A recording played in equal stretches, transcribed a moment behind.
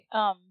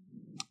Have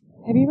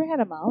you ever had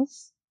a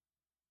mouse?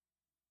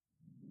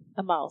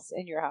 A mouse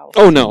in your house?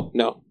 Oh, no.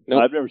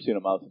 I've never seen a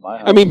mouse in my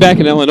house. I mean, back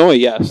in Illinois,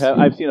 yes.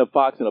 I've seen a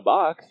fox in a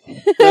box.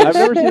 I've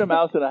never seen a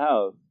mouse in a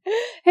house.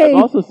 Hey. I've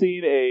also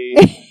seen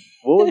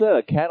what was that?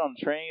 A cat on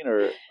a train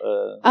or?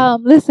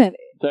 Listen.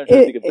 I'm trying to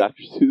think of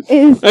Dr.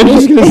 Seuss. I was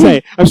just going to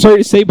say, I'm sorry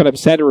to say, but I'm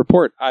sad to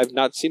report, I've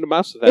not seen a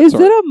mouse of that Is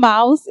sort. it a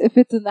mouse if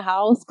it's in the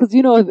house? Because,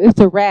 if it's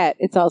a rat,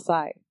 it's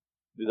outside.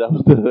 Is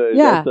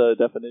that the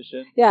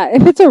definition? Yeah,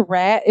 if it's a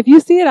rat, if you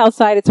see it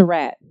outside, it's a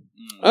rat.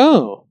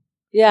 Oh.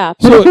 Yeah,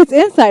 but if it's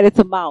inside, it's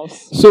a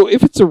mouse. So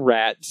if it's a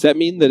rat, does that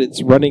mean that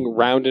it's running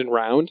round and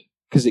round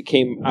because it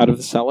came out of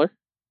the cellar?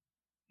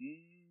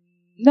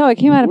 No, it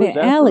came out of an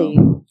alley.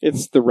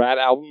 It's the Rat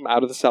album,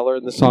 Out of the Cellar,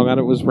 and the song on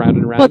it was Round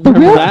and Round. But the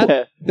Remember real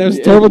that? That was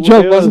a terrible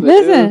joke, wasn't it?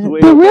 Listen,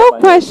 the real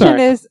question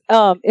is,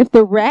 if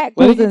the rat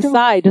goes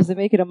inside, does it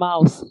make it a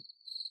mouse?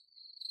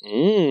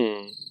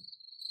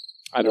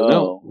 I don't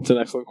know. It's an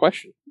excellent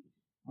question.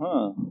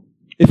 Huh.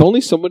 If only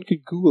someone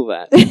could Google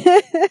that.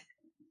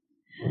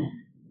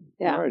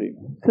 Yeah,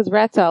 because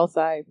rats are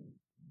outside.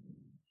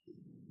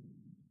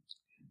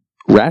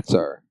 Rats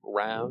are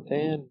round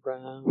and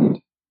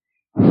round.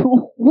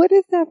 What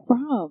is that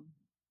from?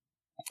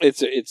 It's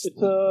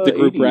the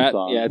group Rat.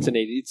 Song. Yeah, it's an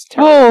 80s. It's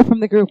terrible. Oh, from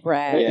the group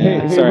Rat. Yeah,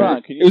 Hey, sorry.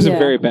 Ron, it was a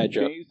very bad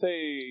joke. Can you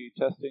say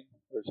testing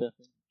or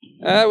testing?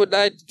 I would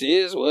like to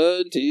test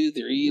 1, 2,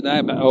 3.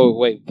 Oh,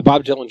 wait. The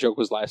Bob Dylan joke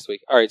was last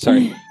week. All right,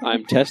 sorry.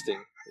 I'm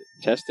testing.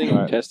 Testing,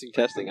 right.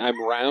 testing.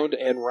 I'm round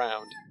and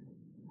round.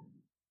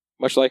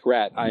 Much like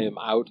Rat, I am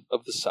out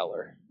of the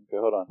cellar. Okay,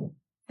 hold on.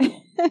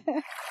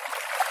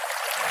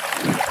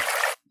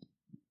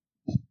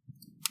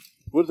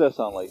 What does that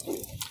sound like to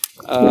you?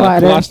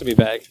 Colostomy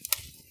bag.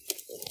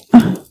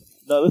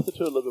 No, listen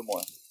to it a little bit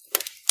more.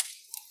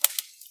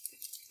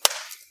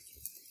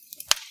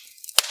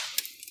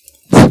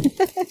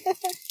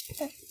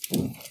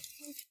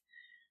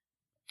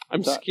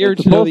 I'm scared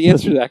to know the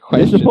answer to that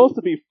question. It's supposed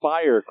to be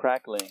fire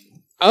crackling.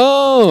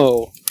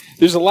 Oh!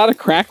 There's a lot of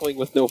crackling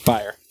with no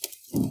fire.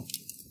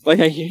 Like,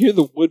 I can hear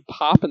the wood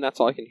pop, and that's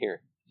all I can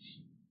hear.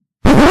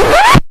 I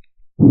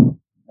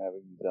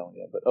haven't used that one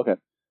yet, but okay.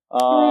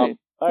 All right.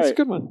 That's right. a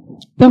good one.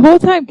 The whole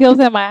time Gil's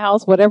at my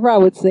house, whatever I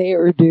would say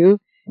or do,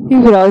 he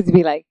would always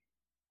be like,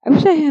 I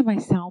wish I had my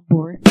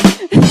soundboard.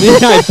 Yeah,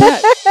 I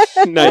bet.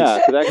 Nice. Yeah,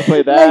 because I can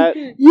play that.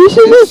 Like, you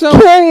should just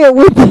carry it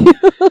with you.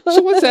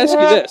 So let's ask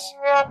you this.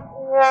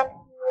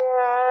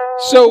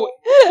 So,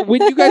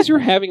 when you guys are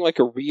having like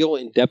a real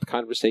in-depth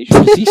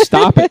conversation, does he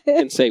stop it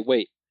and say,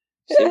 wait,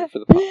 save it for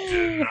the pod?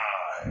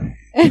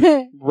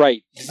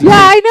 Right. Yeah,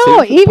 I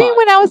know. Even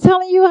when I was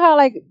telling you how,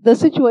 like, the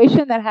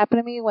situation that happened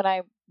to me when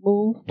I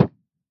moved.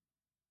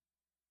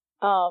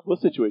 What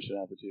situation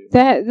happened to you?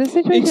 The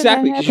situation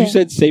exactly, because you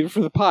said save it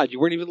for the pod. You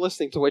weren't even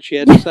listening to what she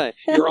had to say.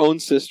 Your own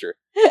sister.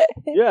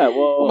 Yeah,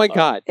 well... Oh, my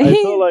God. I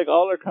feel like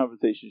all our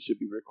conversations should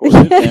be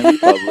recorded and be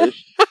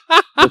published,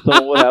 but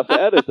someone would have to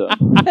edit them.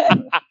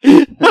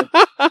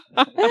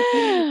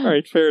 All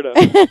right, fair enough.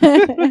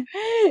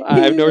 I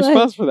have no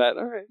response for that.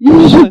 All right.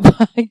 You should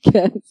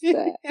podcast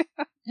that.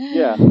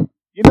 Yeah.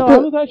 You know, I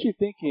was actually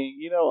thinking,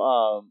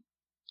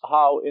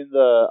 how in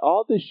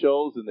all the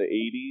shows in the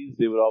 80s,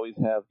 they would always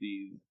have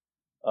these,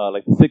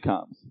 like the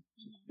sitcoms.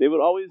 They would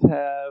always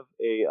have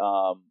a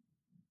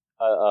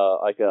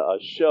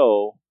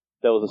show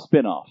that was a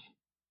spin-off.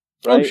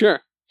 Right? Oh,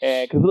 sure.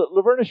 And because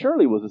Laverne and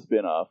Shirley was a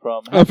spin-off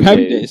from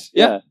Happy Days.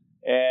 Yeah.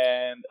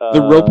 And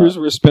the Ropers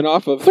were a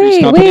spin-off of Three's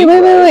Company.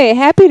 Wait.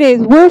 Happy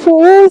Days. Where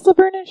was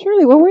Laverne and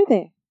Shirley? What were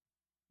they?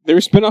 They were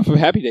a spin-off of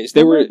Happy Days.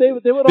 They were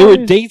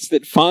dates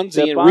that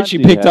Fonzie and Richie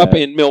picked up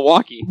in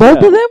Milwaukee. Both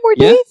of them were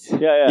dates?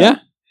 Yeah.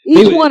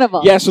 Each one of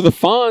them. Yeah, so the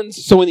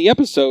Fonz, in the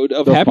episode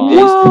of Happy Days,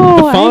 Whoa,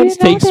 the Fonz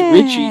takes that.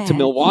 Richie to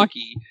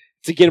Milwaukee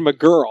to get him a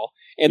girl,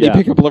 and they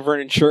pick up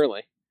Laverne and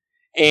Shirley.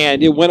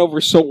 And it went over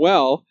so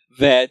well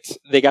that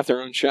they got their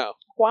own show.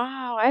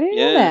 Wow, I didn't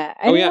know that.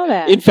 I didn't know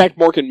that. In fact,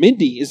 Mork and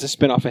Mindy is a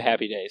spin-off of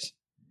Happy Days.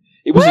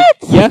 It was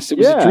What? It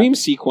was a dream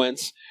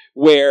sequence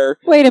where...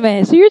 Wait a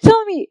minute. So you're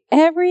telling me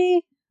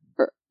every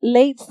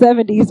late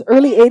 70s,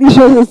 early 80s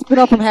show is a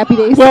spin-off from Happy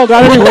Days? Well,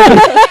 not everyone.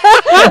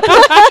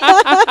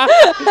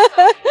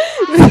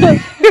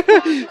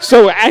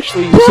 So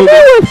actually... Tell me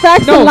when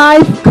Facts of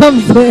Life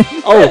comes in.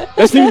 Oh,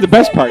 that's even the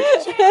best part.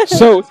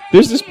 So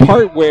there's this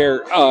part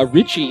where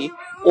Richie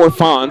or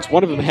Fonz,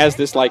 one of them has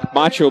this like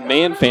macho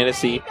man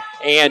fantasy,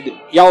 and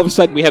all of a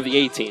sudden we have the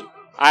A-Team.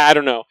 I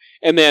don't know.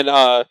 And then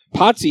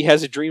Potsy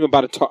has a dream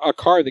about a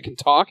car that can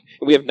talk,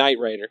 and we have Knight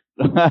Rider.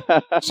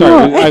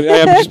 Sorry,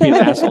 I'm just being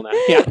an asshole now.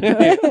 Yeah.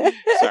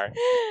 Sorry.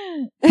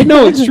 But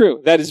no, it's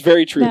true. That is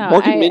very true. No,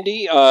 Mork and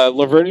Mindy,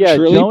 Laverne and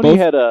Shirley. Joni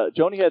had that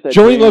Joni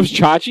dream. loves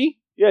Chachi.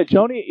 Yeah,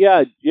 Joni.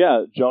 Yeah,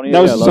 Joni.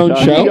 That was yeah, his own Love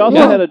Child. show? She also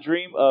Yeah. had a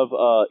dream of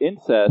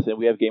incest, and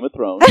we have Game of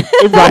Thrones.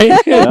 right,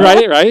 Yeah.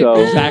 right, So-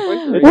 exactly.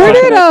 It's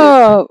Where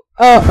not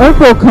did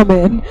Urkel come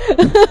in?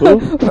 Who?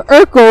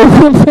 Urkel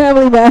from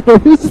Family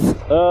Matters.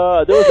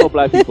 There was no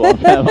black people on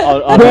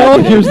Well,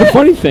 that. here's the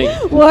funny thing.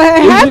 What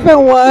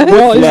happened was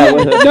Well, Yeah,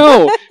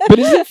 no, but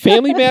isn't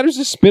Family Matters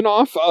a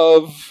spin-off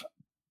of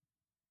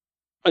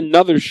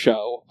another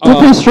show?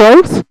 Different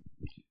Strokes.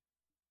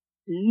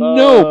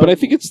 No, but I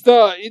think it's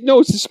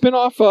it's a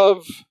spin-off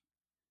of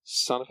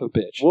Son of a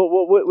Bitch.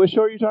 What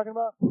show are you talking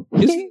about?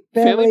 Isn't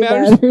Family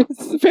Matters?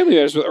 Family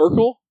Matters with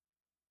Urkel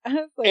I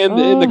was like, and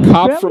oh. the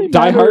cop Family from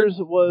Die Hard. Matters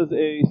was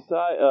a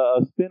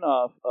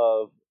spin-off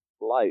of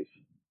Life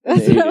in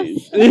That's the what I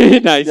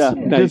 80s. nice, Yeah,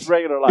 nice. just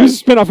regular It was a life.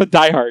 spin-off of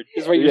Die Hard,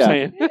 is what you're Yeah.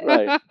 saying.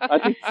 Right. I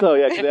think so,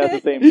 yeah, because they have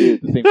the same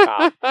dude, the same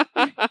cop.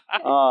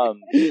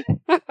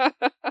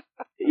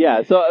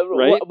 Yeah, so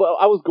Right? well,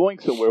 I was going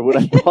somewhere when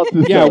I brought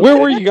this Yeah, up, where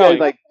were and you guys,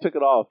 going? took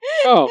it off.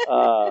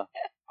 Oh,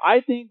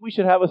 I think we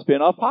should have a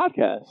spin-off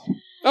podcast.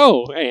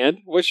 and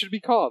what should it be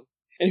called?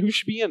 And who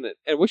should be in it?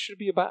 And what should it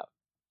be about?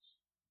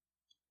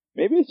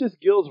 Maybe it's just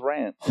Gil's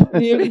rant.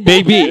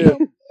 Maybe. His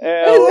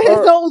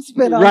own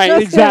spin-off. Right,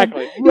 That's him.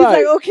 exactly. He's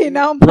like, okay,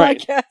 now I'm Right.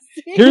 podcasting.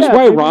 Here's Yeah,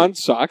 why maybe. Ron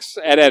sucks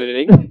at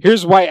editing.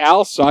 Here's why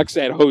Al sucks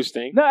at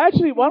hosting. No,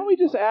 actually, why don't we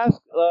just ask,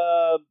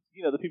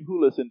 the people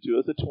who listen to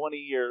us, the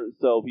 20 or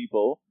so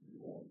people.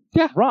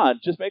 Yeah. Ron,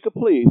 just make a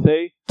plea.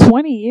 Say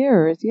 20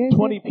 years. Yeah.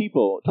 20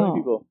 people. 20 Oh.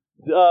 people.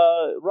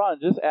 Ron,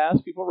 just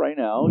ask people right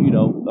now,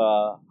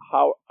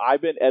 how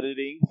I've been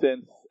editing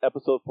since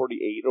episode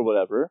 48 or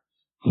whatever.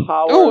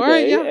 How Oh, are all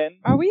right, they? yeah. And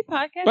Are we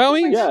podcasting? By all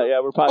means. yeah,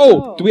 we're podcasting.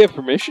 Oh, do we have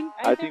permission?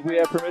 I think we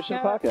have permission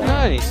to podcast.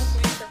 Nice.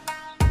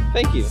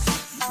 Thank you.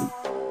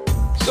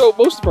 So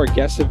most of our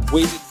guests have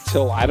waited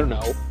till, I don't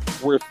know,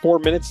 we're 4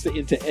 minutes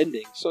into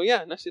ending. So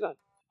yeah, nicely done.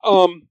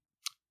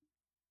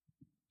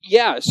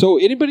 Yeah, so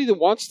anybody that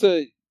wants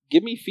to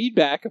give me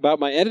feedback about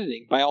my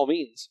editing, by all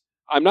means.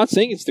 I'm not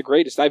saying it's the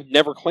greatest. I've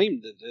never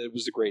claimed that it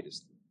was the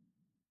greatest.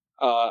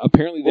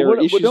 Apparently there are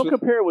issues don't with...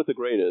 compare it with the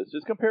greatest.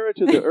 Just compare it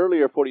to the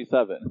earlier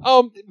 47.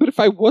 But if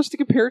I was to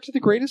compare it to the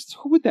greatest,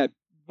 who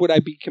would I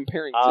be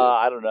comparing to?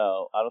 I don't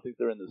know. I don't think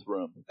they're in this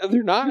room.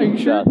 They're not? Are you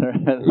sure? No,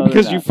 they're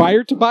Because not. you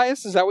fired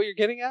Tobias? Is that what you're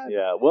getting at?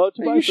 Yeah, well,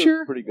 you Tobias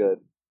sure? is pretty good.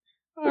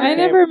 I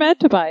never met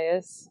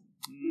Tobias.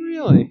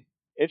 Really?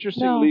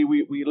 Interestingly,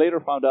 we later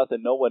found out that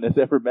no one has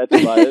ever met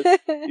Tobias.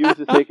 He was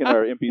just taking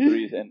our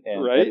MP3s and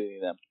Right. editing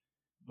them.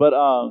 But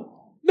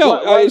No,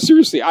 why-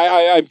 seriously,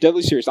 I'm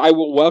deadly serious. I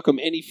will welcome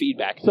any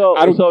feedback. so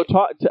I don't,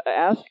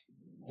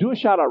 do a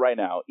shout out right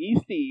now.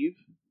 Steve,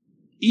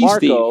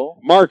 Steve,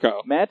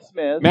 Marco, Matt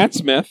Smith, Matt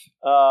Smith.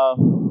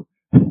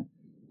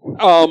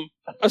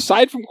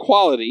 Aside from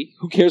quality,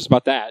 who cares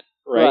about that,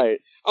 right?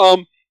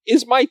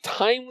 Is my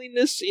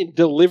timeliness in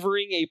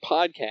delivering a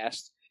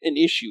podcast an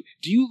issue?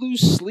 Do you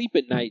lose sleep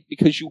at night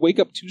because you wake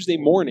up Tuesday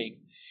morning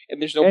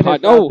and there's no and pod?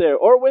 it's not there,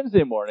 or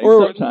Wednesday morning.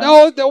 Sometimes.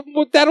 No,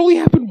 that only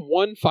happened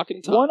one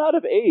fucking time. 1 out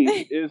of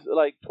 8 is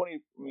like 20.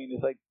 I mean,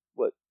 it's like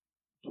what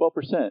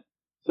 12%.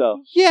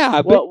 So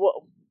Yeah, but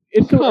well,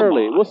 it's too come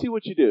early. on. We'll see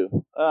what you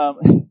do.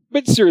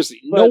 But seriously,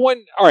 no But-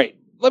 one. All right,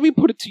 let me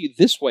put it to you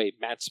this way,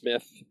 Matt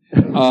Smith,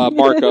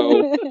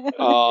 Marco,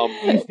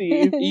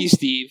 Steve,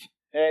 Steve.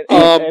 and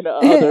And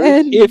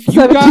others. If you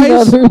 17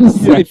 guys-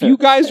 others. If you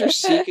guys are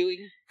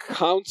seeking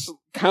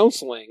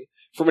counseling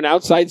from an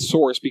outside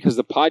source because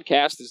the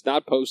podcast is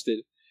not posted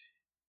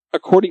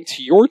according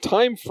to your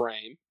time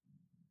frame,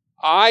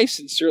 I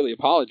sincerely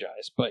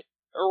apologize. But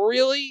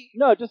really,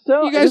 No, just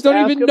tell. You guys just don't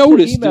ask even them to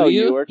notice, email do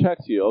you? or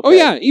text you. Okay. oh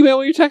yeah, email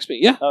or you text me.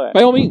 Yeah, Okay.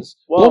 by all means,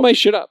 Well- blow my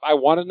shit up. I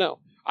want to know.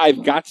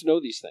 I've got to know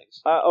these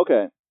things.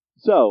 Okay.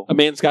 So A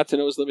man's got to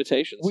know his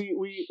limitations.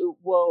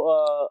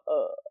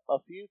 a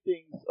few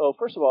things. Oh,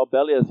 first of all,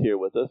 Belia's here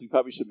with us. We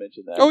probably should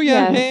mention that. Oh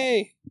yeah, Yes.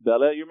 hey.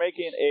 Bella, you're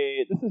making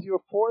this is your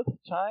 4th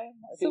time.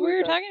 I So think we were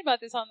we've done- talking about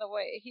this on the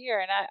way here,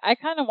 and I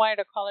kind of wanted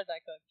to call it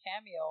like a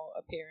cameo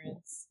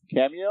appearance.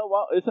 cameo.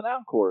 Well, it's an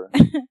encore.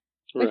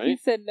 But he Right.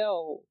 said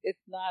no,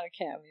 it's not a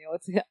cameo;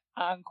 it's an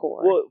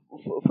encore.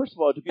 Well, first of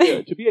all, to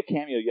be a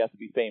cameo, you have to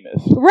be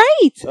famous.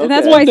 Right. And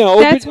that's Okay. why No,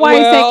 that's but- why I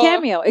well- said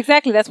cameo.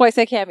 Exactly. That's why I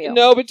said cameo.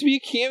 No, but to be a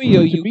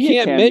cameo, To you be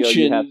a can't cameo, you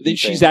mention have to be that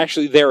she's famous.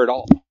 actually there at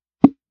all.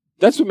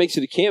 That's what makes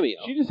it a cameo.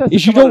 She just has to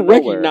Is you come out don't of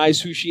nowhere.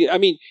 recognize who she. I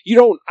mean, you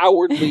don't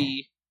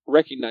outwardly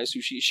recognize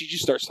who she is. She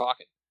just starts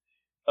talking,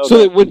 Okay. so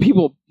that when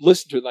people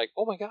listen to it, like,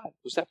 "Oh my God,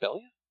 was that Belia?"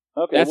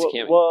 Okay, That's a well,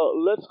 cameo.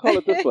 well, let's call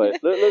it this way.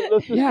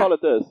 Let's just Yeah. call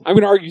it this. I'm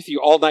going to argue with you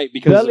all night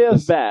because of Belia's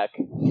this. back.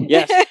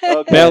 Yes,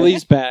 Okay.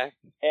 Belly's back.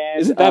 And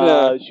Isn't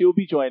that she'll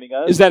be joining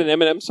us. Is that an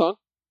Eminem song?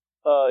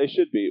 It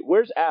should be.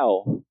 Where's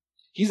Al?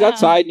 He's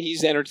outside and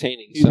he's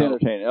entertaining. He's so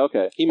entertaining.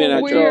 Okay. He may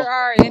not we join.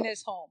 are in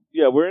his home.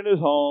 Yeah, we're in his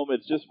home.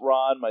 It's just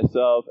Ron,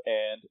 myself,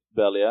 and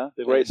Belia,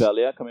 the great Nice.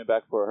 Belia, coming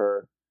back for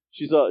her.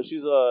 She's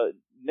a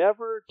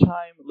never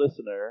time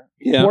listener,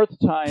 Yeah. 4th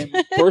time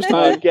First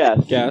time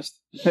guest. guest.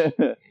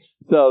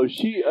 So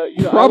she, I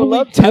would Probably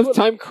love to- 10th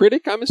time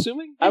critic, I'm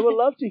assuming. I would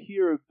love to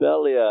hear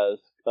Belia's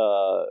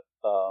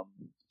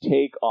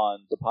take on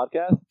the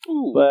podcast.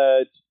 Ooh.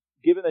 But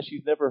given that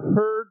she's never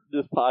heard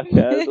this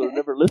podcast or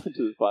never listened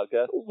to this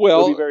podcast, Well,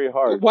 it'll be very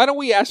hard. why don't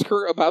we ask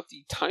her about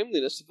the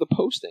timeliness of the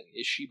posting?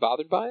 Is she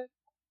bothered by it?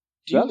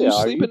 Do you Delia, lose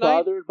are sleep you at night?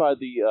 bothered by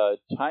the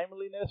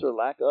timeliness or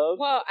lack of?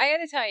 Well, I got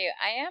to tell you,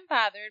 I am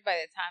bothered by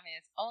the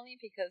timeliness only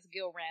because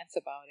Gil rants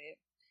about it.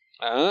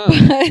 Ah.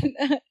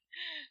 But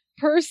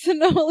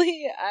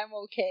personally, I'm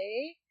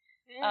okay.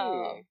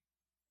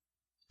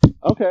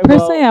 Okay.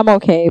 Personally, well, I'm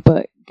okay,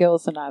 but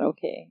Gil's not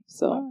okay.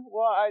 So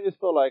well, I just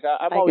feel like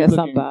I'm I always guess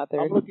I'm looking. bothered.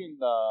 I'm looking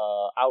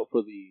out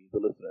for the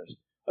listeners.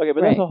 Okay,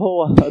 but Right. that's a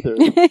whole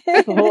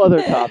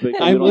other topic.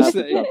 that we I'm don't have to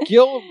listening. jump.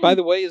 Gil, by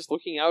the way, is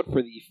looking out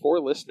for the 4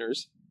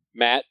 listeners: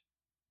 Matt,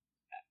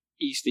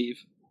 E. Steve,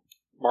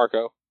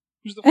 Marco.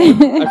 Who's the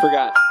 4th? I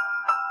forgot.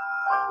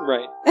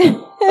 Right.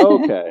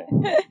 Okay,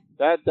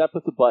 that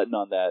puts a button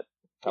on that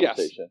Yes.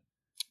 conversation.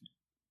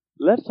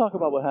 Let's talk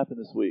about what happened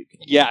this week.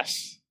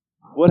 Yes.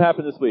 What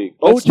happened this week?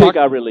 Let's OJ talk-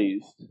 got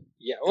released.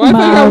 Yeah. Well, I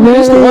thought he got Come on,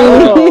 released a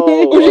while ago.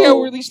 really? OJ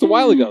got released a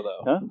while ago,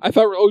 though. Huh? I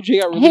thought OJ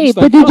got hey, released.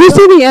 but did you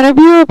see the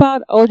interview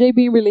about OJ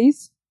being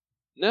released?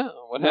 No.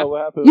 What No, happened?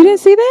 what happened? You didn't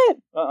see that?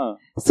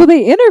 So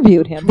they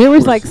interviewed him. There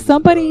was like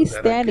somebody That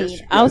I standing guess you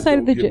guys outside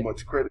of the don't give gym.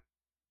 much credit.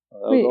 That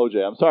was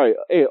OJ. I'm sorry.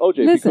 Hey,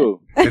 OJ, Listen. be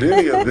cool. In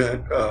any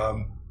event,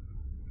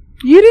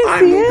 You didn't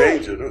I'm see no it?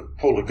 danger to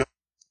pull a gun.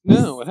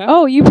 No. What happened?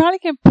 Oh, you probably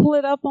can pull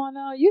it up on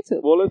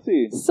YouTube. Well, let's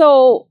see.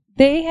 So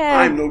they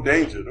had. I'm no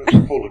danger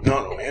to pull a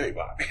gun on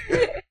anybody.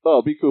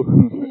 Oh, be cool.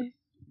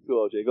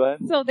 Cool, OJ. Go ahead.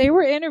 So they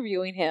were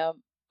interviewing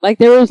him. Like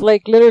there was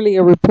like literally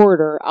a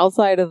reporter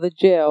outside of the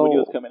jail When he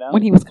was coming out?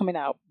 When he was coming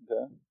out.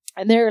 Okay.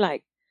 And they're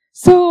like,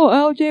 "So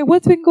LJ,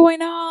 what's been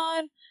going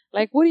on?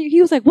 Like, what do you?"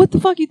 He was like, "What the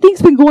fuck you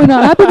think's been going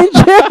on? I've been in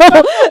jail."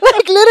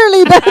 Like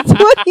literally, that's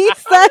what he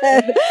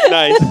said.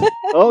 Nice.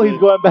 Oh, he's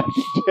going back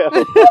to jail.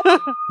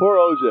 Poor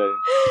OJ.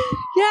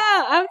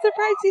 Yeah, I'm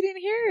surprised he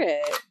didn't hear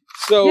it.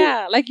 So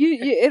Yeah, like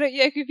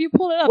if you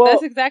pull it up, Well,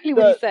 that's exactly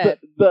what he said.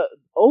 The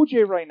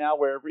OJ right now,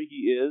 wherever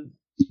he is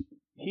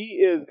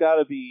got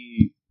to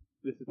be.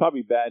 This is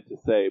probably bad to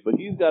say, but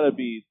he's got to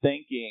be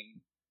thanking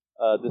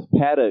this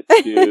Paddock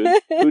dude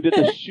who did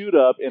the shoot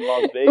up in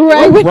Las Vegas.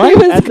 Right when Right.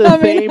 he was At the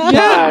coming same out.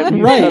 time,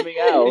 he's Right. coming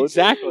out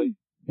exactly.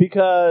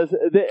 because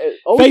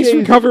Thanks for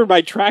OJ's covering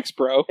my tracks,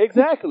 bro.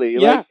 exactly.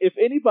 Yeah. Like if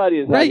anybody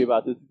is Right. happy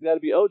about this, it's got to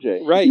be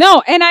OJ. Right.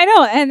 No, and I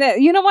know,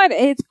 and you know what?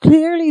 It's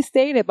clearly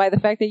stated by the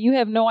fact that you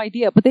have no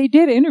idea, but they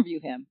did interview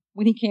him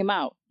when he came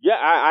out, Yeah,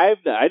 I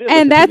didn't. listen to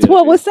and that's the what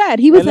interview. was said.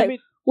 He was And let like, me-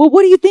 "Well,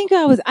 what do you think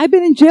I was? I've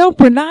been in jail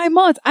for 9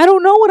 months. I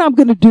don't know what I'm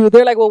going to do."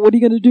 They're like, "Well, what are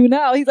you going to do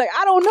now?" He's like,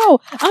 "I don't know.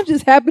 I'm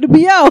just happy to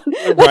be out."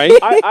 Right.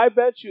 I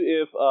bet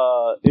you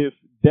if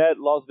that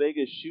Las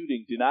Vegas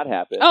shooting did not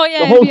happen, Oh, yeah,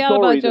 the it'd whole be all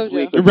story about this JoJo.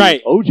 week would be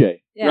Right.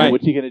 OJ. Yeah. Right.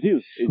 What's he gonna do?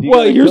 Is he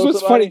Well, gonna here's kill what's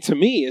somebody? funny to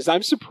me is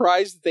I'm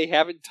surprised that they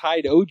haven't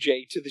tied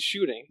OJ to the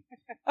shooting.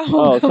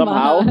 Oh, come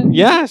somehow? on.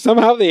 Yeah,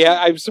 somehow they.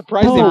 I'm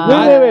surprised Oh, they've wait,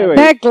 not. wait.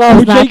 That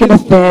glove's OJ not going to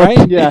gets- fit.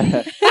 right?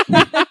 Yeah,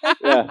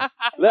 yeah.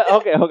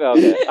 Okay.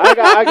 I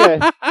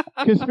got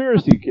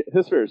conspiracy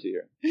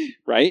here.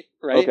 Right.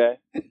 Right. Okay,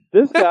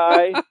 this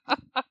guy.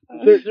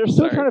 They're still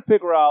Sorry. trying to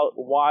figure out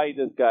why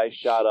this guy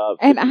shot up.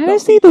 And 50-some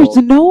honestly, people. there's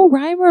no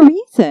rhyme or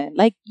reason.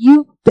 Like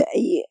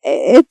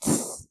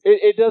it's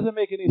It doesn't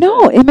make any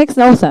no, sense. it makes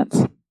no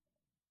sense.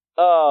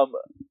 I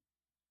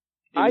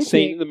Insane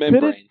think, in the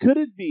membrane. Could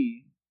it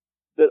be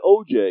that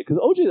OJ, because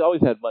OJ's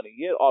always had money,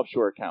 he had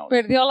offshore accounts.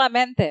 Perdió la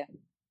mente.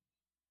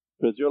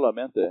 Perdió la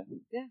mente.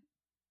 Yeah.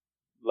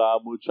 La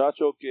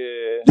muchacho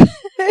que...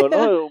 no,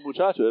 no, el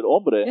muchacho, el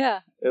hombre. Yeah.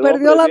 El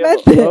Perdió hombre la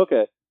viejo. mente.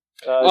 Okay.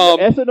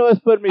 Eso no es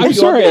permisión I'm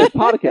sorry. del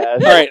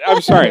podcast. All right.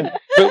 I'm sorry,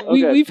 but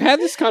Okay. we've had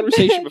this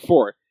conversation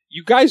before.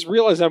 You guys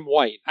realize I'm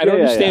white. I don't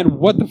Yeah, understand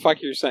what the fuck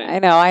you're saying.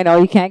 I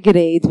know. You can't get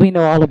AIDS. We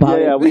know all about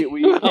Yeah, it.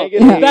 we can't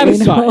get Yeah, AIDS. that we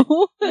is fine.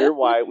 know. You're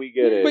white, we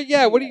get it. But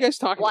yeah, what are you guys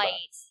talking White,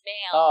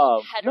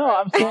 male, No,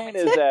 I'm saying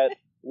is that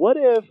what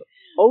if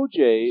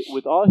OJ,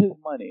 with all his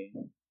money,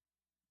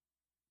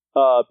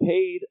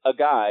 paid a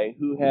guy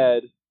who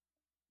had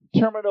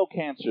terminal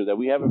cancer that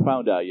we haven't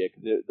found out yet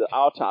because the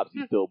autopsy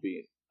is still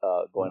being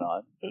going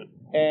on,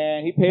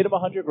 and he paid him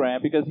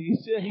 $100,000 because he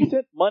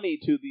sent money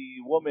to the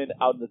woman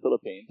out in the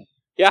Philippines.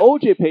 Yeah.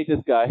 OJ paid this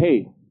guy,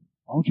 hey,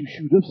 why don't you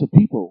shoot up some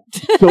people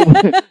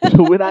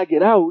so when I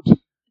get out,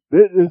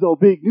 there's no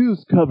big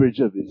news coverage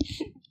of it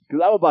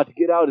because I'm about to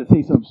get out and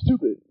say something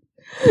stupid.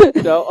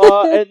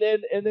 So, and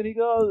then he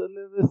goes, and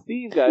then the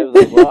Steve guy was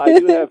like, "Well, I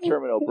do have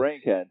terminal brain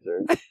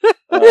cancer.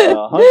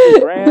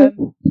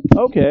 $100,000.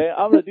 Okay,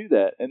 I'm gonna do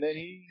that." And then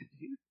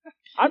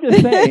I'm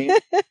just saying,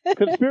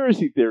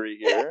 conspiracy theory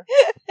here.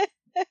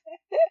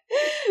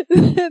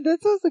 This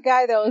was the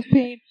guy that was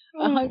paying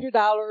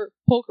 $100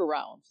 poker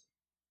rounds.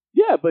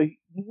 Yeah, but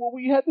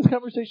we had this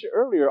conversation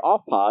earlier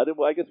off pod, and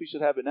I guess we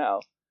should have it now.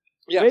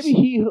 Yes. Maybe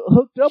he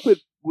hooked up with.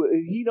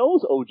 He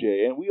knows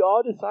OJ, and we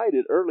all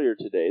decided earlier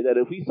today that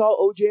if we saw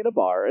OJ in a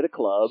bar, at a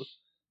club,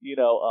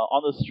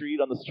 on the street,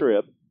 on the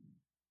strip,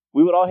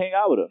 we would all hang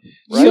out with him.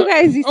 Right? You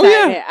guys decided.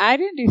 Oh, yeah. I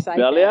didn't decide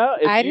Delia,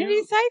 that. if I didn't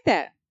you- decide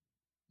that.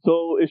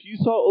 So if you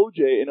saw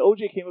OJ and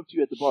OJ came up to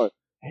you at the bar,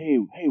 hey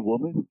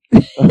woman,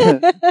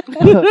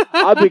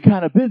 I've been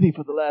kind of busy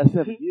for the last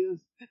 7 years.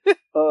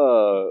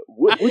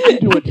 What you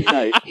doing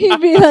tonight?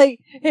 He'd be like,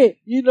 "Hey,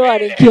 you know I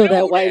didn't kill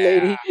that white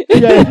lady."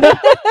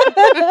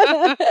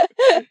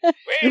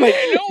 You're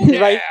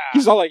like, right?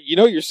 He's all like,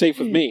 you're safe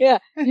with me. Yeah,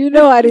 you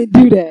know I didn't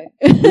do that.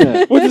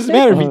 Yeah. What does it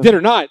matter if he did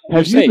or not?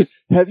 You're safe.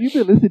 Have you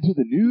been listening to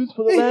the news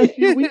for the last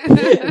few weeks?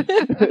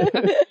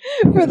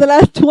 For the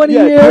last 20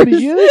 yeah, years. 20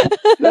 years?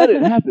 That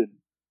didn't happen.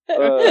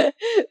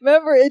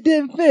 Remember, it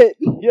didn't fit.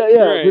 Yeah.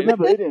 Right.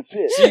 Remember, it didn't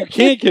fit. So you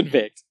can't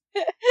convict.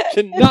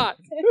 Cannot.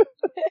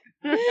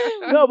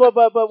 No, but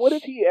what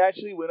if he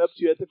actually went up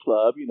to you at the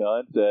club,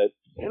 and said,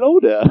 "Hello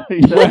there."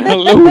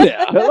 Hello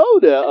there. Hello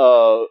there.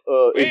 Hello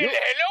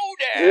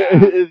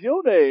there. Is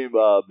your name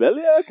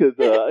Belia? Because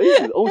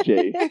this is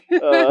OJ.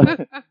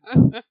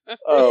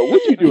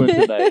 What you doing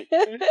tonight?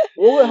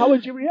 Well, how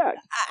would you react?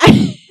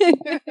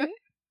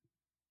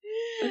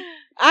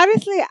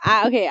 Honestly,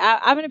 I'm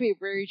gonna be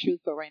very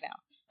truthful right now.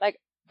 Like,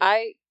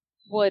 I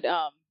would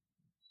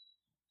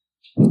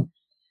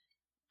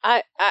I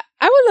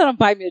would let him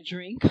buy me a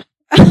drink.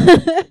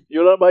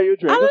 You let him buy you a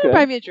drink? I let him Okay.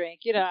 buy me a drink.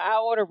 I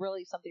order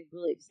something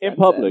really expensive.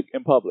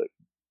 In public.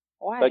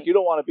 Why? Like, you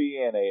don't want to be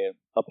in a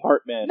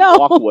apartment No.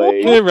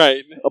 walkway. Yeah,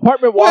 right.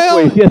 Apartment Well,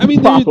 walkway. Yes, I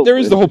mean, probably. there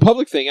is the whole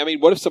public thing. I mean,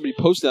 what if somebody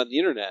posted on the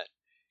internet?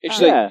 It's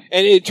just Yeah. like,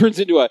 and it turns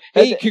into a,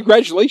 hey, And-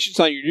 congratulations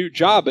on your new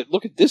job, but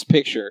look at this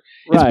picture.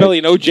 It's Right. Billy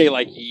and OJ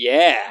like,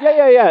 yeah.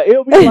 Yeah.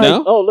 It'll be like,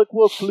 No? oh, look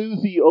what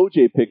floozy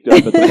OJ picked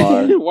up at the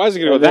bar. Why is it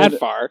going to And go that then-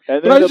 far?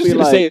 and But then I was they'll just be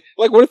going to like- say,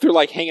 like, what if they're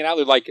like hanging out,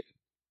 they're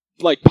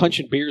like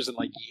punching beers and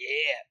like,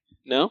 yeah.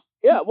 No?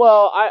 Yeah,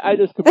 well, I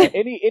just compare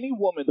any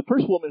woman, the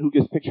first woman who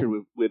gets pictured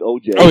with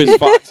OJ. Oh, it's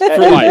fucked for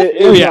and life.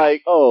 It's Oh, yeah.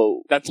 like,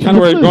 oh, That's kind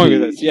of where I'm going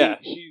with this. She- Yeah.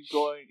 she's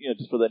going,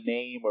 just for the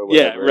name or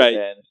Yeah, whatever. right.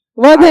 And,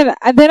 Well, then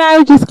I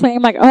would just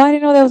claim like, oh, I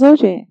didn't know that was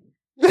OJ.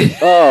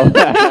 oh, And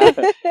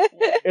then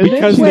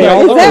Because she's they like,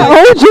 all Is look that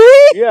alike. OJ?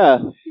 yeah,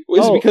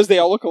 Is it Oh. because they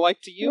all look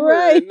alike to you?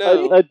 Right. Or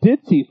no. a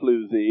ditzy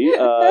floozy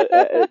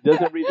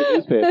doesn't read the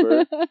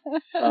newspaper.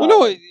 Well,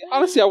 no.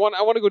 Honestly, I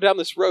want to go down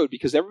this road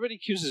because everybody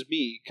accuses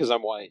me because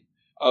I'm white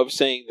of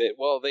saying that.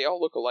 Well, they all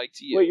look alike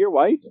to you. Wait, you're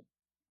white?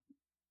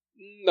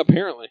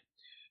 Apparently.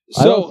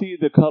 I don't So see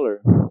the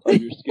color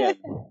of your skin.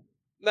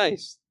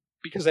 nice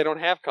because I don't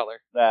have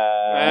color.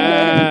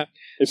 Nah.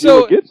 If So-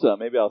 you would get some,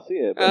 maybe I'll see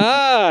it.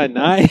 but-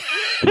 Nice.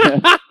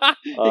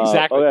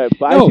 Exactly. Okay,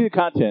 but No. I see the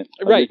content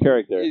of Right. your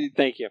character.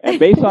 Thank you. And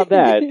based on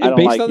that, I And don't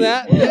based like on you.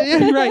 that,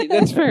 yeah, right.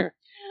 That's fair.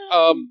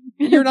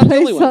 You're not the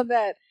only Based one. on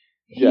that.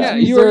 Yeah.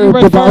 You're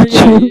by reserved far. about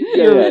Yeah,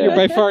 you. you're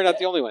by far not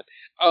the only one.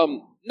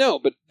 No,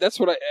 but that's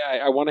what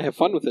I want to have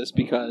fun with this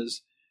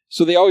because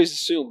so they always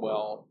assume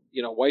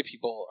white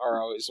people are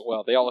always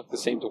they all look the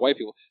same to white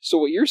people. So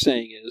what you're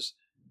saying is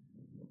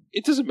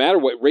it doesn't matter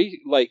what race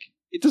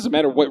it doesn't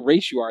matter what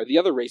race you are. The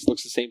other race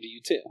looks the same to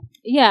you too.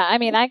 Yeah, I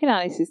mean, I can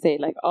honestly say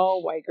like,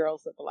 all white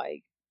girls look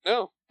alike.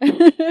 No,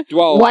 do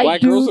all White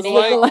black girls dudes look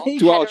look alike? alike.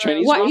 Do all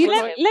Chinese What, girls you look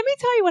let, alike? let me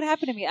tell you what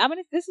happened to me.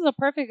 This is a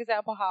perfect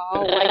example how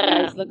all white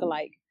guys look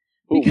alike.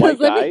 Ooh, Because white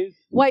let me- guys?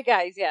 White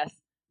guys, yes.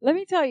 Let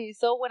me tell you.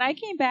 So when I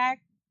came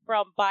back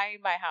from buying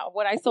my house,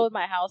 when I sold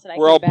my house, and I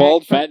We're came all back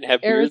bald, from fat, and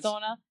have beards.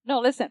 Arizona. No,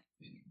 listen.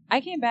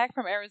 I came back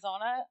from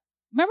Arizona.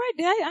 Remember,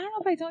 I don't know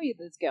if I told you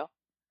this, Gil,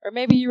 or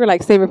maybe you were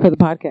like, save it for the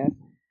podcast.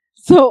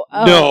 So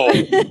No.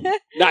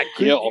 Not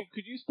Gil.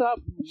 Could you stop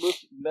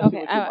messing Okay, with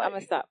your I'm gonna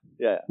mic? stop.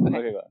 Yeah. Okay.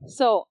 Okay, go on.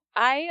 So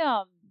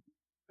I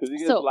Because it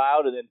gets So,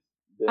 loud and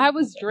then I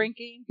was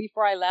drinking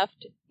before I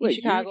left in Wait,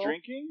 Chicago. you were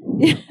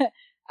drinking?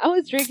 I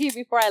was drinking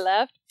before I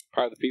left.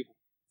 Part of the people.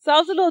 So I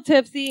was a little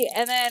tipsy,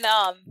 and then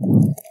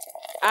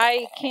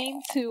I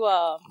came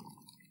to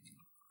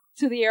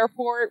the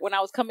airport when I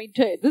was coming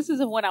to. This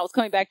is when I was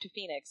coming back to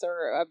Phoenix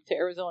or up to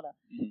Arizona,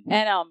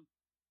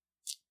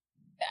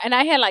 and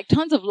I had like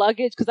tons of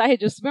luggage because I had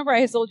just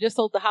just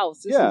sold the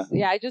house.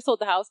 I just sold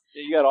the house.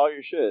 Yeah, you got all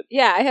your shit.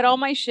 Yeah, I had all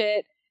my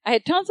shit. I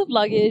had tons of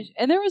luggage,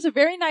 and there was a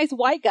very nice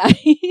white guy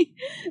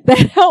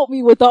that helped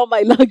me with all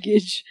my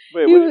luggage.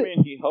 Wait, He what do you was-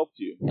 mean he helped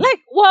you?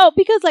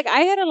 Because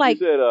I had to He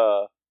said,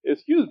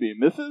 excuse me,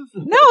 Mrs.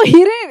 No, he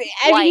didn't.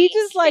 And White, he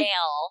just male,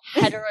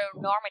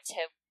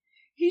 heteronormative.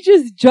 he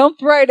just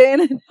jumped right in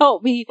and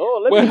helped me. Oh,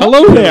 let Well, me hello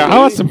help you, there. How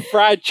about lady. some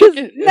fried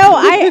chicken?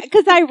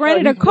 Because I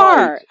rented a he's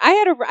car.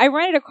 white. I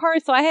rented a car,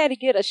 so I had to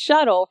get a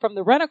shuttle from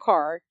the rent a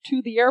car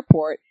to the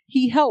airport.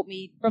 He helped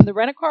me from the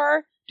rent a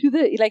car to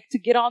to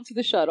get onto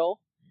the shuttle.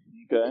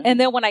 Okay. And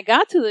then when I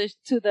got to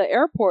the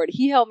airport,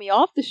 he helped me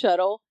off the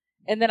shuttle,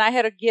 and then I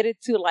had to get it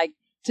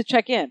to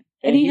check in,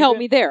 and he helped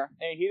me there.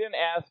 And he didn't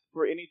ask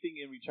for anything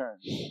in return.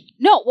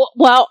 No,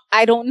 well,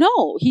 I don't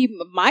know. He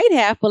might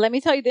have, but let me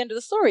tell you the end of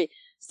the story.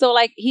 So,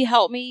 he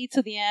helped me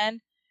to the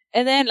end,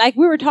 and then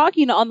we were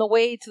talking on the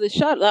way to the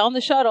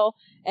shuttle,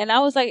 and I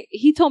was like,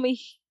 he told me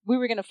we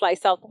were gonna fly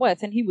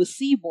Southwest, and he was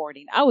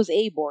C-boarding. I was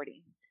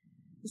A-boarding.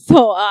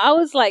 So I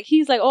was like,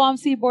 he's like, oh, I'm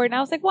C-boarding.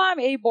 I was like, well, I'm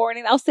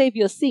A-boarding. I'll save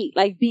you a seat,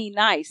 being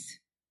nice,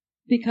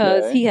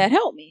 because Okay. he had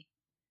helped me.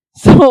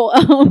 So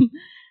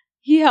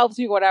he helps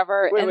me,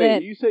 whatever. Wait, and wait.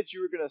 then You said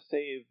you were gonna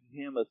save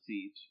him a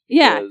seat.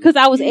 yeah, because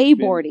I was he's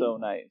been A-boarding. So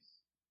nice.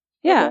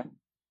 Yeah, Okay.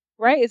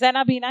 right? Is that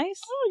not be nice?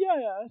 Oh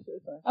yeah.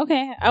 It's nice.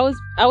 Okay, I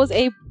was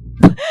A.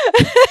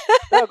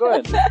 No, go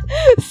ahead.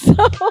 So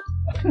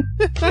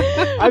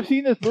I've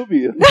seen this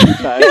movie a few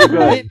times. Go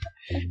ahead.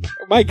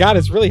 Oh my God,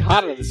 it's really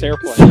hot on this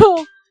airplane.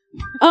 so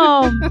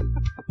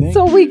Thank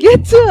so you. we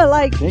get to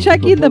like Thank you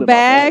checking for the pulling my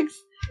bag. bags,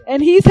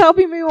 and he's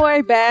helping me with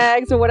my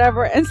bags or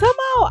whatever. And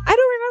somehow I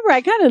don't remember.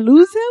 I kind of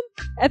lose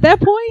him at that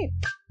point.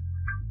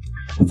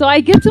 So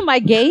I get to my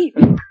gate.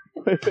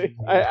 Wait.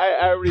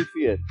 I already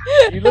see it.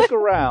 You look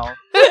around,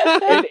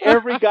 and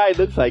every guy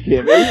looks like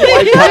him. Every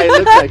white guy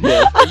looks like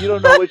him, and you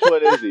don't know which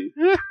one is he.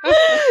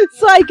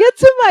 So I get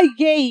to my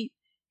gate,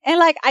 and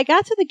like I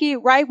got to the gate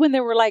right when they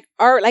were like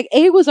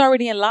A was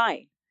already in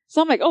line.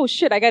 So I'm like, oh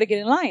shit, I got to get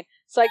in line.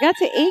 So I got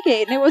to A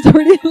gate, and it was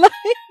already in line.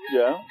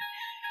 Yeah.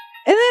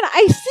 And then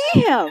I see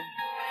him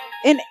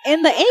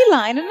in the A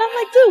line, and I'm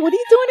like, dude, what are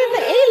you doing in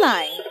the A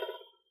line?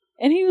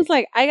 And he was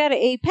like, I got an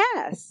A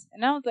pass,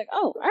 and I was like,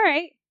 oh, all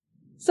right.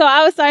 So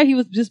I was sorry he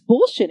was just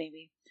bullshitting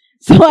me.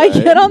 So I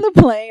Okay. get on the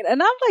plane,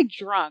 and I'm like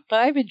drunk, but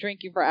I've been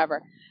drinking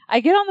forever.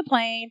 I get on the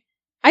plane.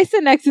 I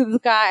sit next to this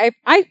guy.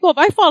 I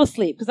fall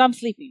asleep because I'm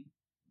sleeping.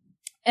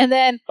 And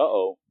then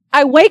Uh-oh.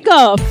 I wake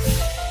up.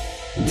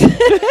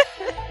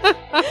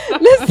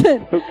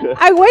 Listen, Okay.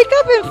 I wake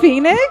up in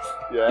Phoenix,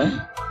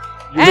 Yeah.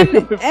 and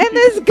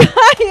this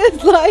guy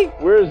is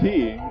like, Where is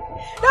he?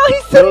 no,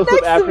 he's There sitting was some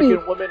next to me.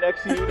 African woman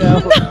next to you now.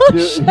 No,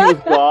 Dude, he shut was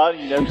up. gone.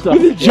 You never saw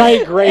With a him.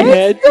 giant gray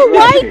head. It's the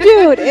white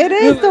dude. It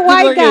is the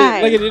white like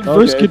guy. like an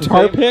inverse Okay, it's the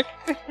guitar same. pick.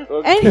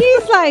 Okay. And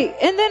he's like,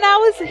 and then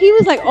he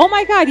was like, oh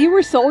my God, you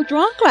were so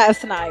drunk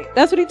last night.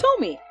 That's what he told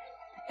me.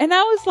 And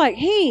I was like,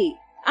 hey,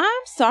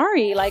 I'm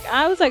sorry. Like,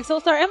 I was like, so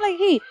sorry. I'm like,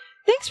 hey,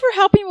 thanks for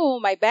helping me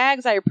with my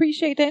bags. I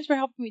appreciate it. Thanks for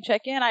helping me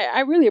check in. I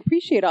really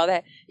appreciate all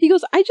that. He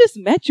goes, I just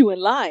met you in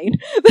line.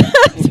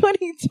 That's what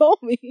he told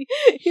me.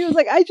 He was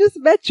like, I just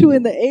met you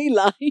in the A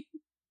line.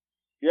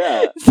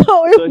 Yeah. So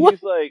So was.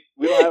 he's like,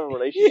 we don't have a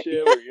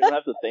relationship, or you don't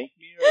have to thank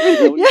me. Or is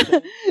that what you're Yeah.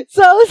 saying?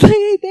 So I was like,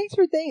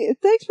 hey,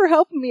 thanks for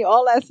helping me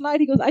all last night.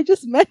 He goes, I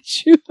just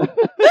met you.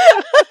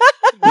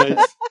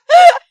 Nice.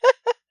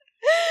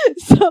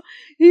 So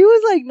he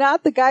was like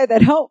not the guy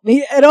that helped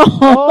me at all.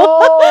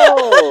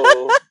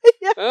 Oh.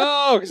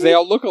 Oh, because they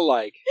all look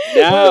alike.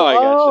 Now I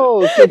gotcha.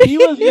 Oh, so he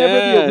was never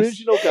Yes. the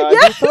original guy.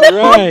 Yes, who thought-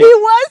 Right. he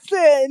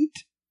wasn't.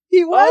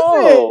 He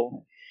wasn't.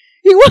 Oh.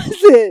 He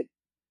wasn't.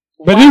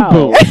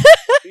 Ba-doom-boom.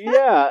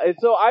 Yeah, and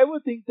so I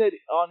would think that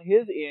on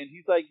his end,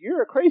 he's like,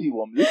 "You're a crazy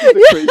woman. This is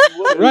a crazy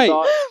woman." who Right.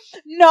 thought-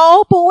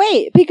 No, but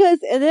wait, because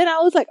and then I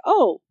was like,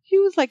 oh, he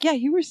was like, yeah,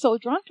 you were so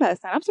drunk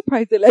last night. I'm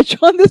surprised they let you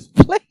on this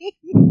plane.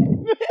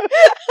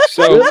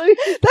 So Really?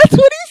 That's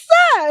what he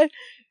said.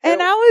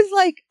 And I was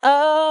like,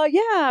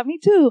 yeah, me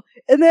too.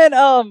 And then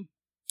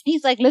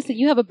he's like, listen,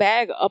 you have a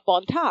bag up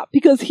on top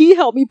because he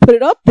helped me put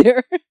it up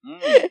there.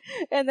 Mm.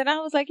 And then I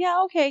was like,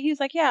 yeah, okay. He's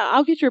like, yeah,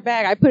 I'll get your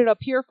bag. I put it up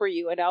here for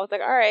you. And I was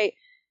like, all right.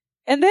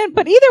 And then,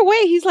 but either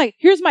way, he's like,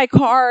 here's my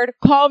card.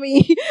 Call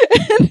me.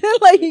 And then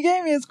like he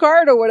gave me his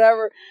card or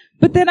whatever.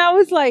 But then I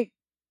was like,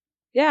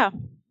 yeah.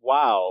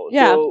 Wow.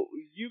 Yeah. So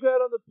you got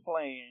on the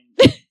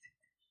plane.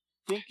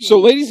 Thinking, So,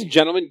 ladies and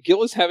gentlemen,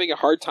 Gil is having a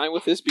hard time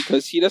with this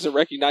because he doesn't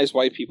recognize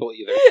white people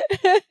either.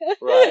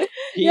 Right.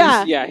 He's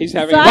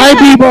having. So a I- White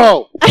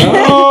people!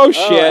 Oh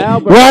shit!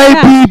 Albert.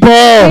 White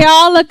They people!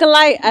 all look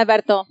alike,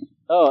 Alberto.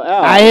 Oh,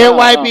 Al. I hear Al,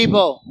 white Al,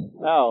 people.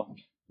 Al,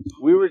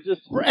 we were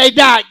just. Hey,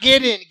 Doc,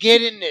 get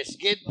in this.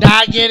 Get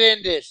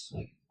in this.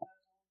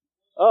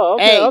 Oh,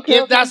 okay. Hey, okay,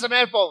 give okay. Doc some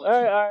headphones.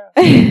 All right.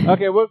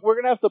 Okay, we're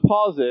gonna have to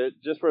pause it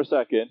just for a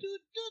second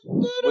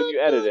when you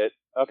edit it.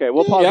 Okay,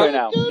 we'll pause Yeah. right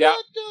now. Yeah.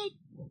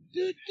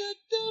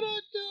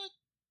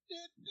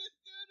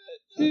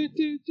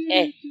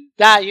 Hey,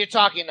 Doc, you're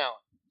talking now.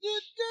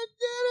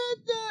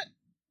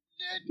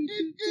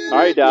 All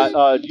right,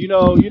 Dot. You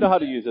know how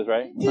to use this,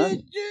 right? Huh?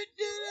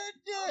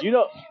 You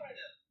know. Oh,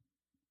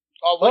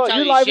 Oh, what's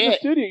you're on live your in the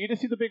shit? studio. You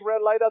just see the big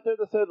red light out there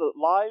that said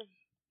live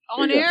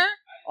On Here you go. air?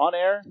 on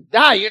air.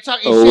 Doc, you're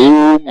talking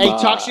Oh shit. Hey, my.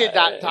 talk shit,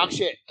 Doc. Talk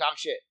shit. Talk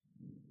shit.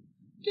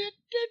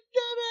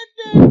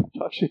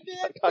 Talk shit.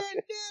 Talk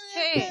shit.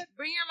 Hey,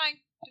 bring your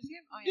mic. Just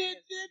give. Oh, yeah,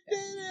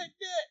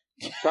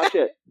 it is. Talk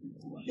shit.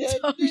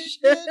 Talk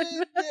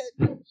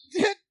shit.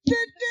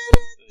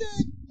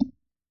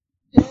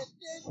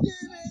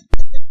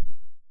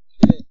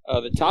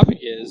 The topic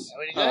is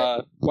What do you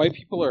got? white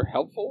people are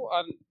helpful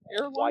on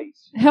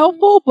airlines.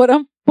 Helpful, but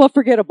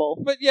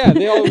forgettable. But yeah,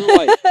 they all look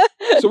alike.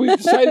 So we've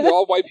decided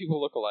all white people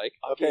look alike.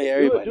 Okay, do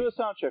everybody. a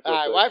sound check. All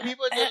right, real white quick.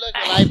 people do look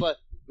alike, but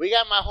we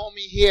got my homie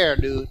here,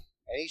 dude, and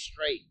he's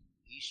straight.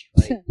 He's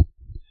straight.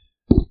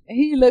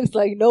 He looks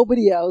like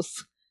nobody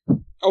else.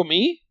 Oh,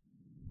 me?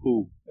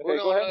 Who? Okay, Hold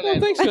go on, ahead. Oh,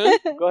 thanks,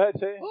 man. Go ahead,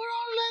 say. Hold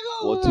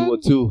on, One, Lego. two,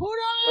 1, 2. Hold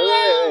Wait,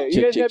 on, wait. You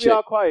Check, guys check, gotta be check.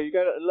 all quiet. You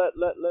gotta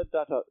let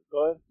Dot talk.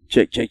 Go ahead.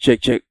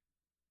 Check.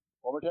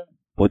 One more time.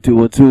 1, 2,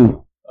 1,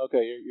 2.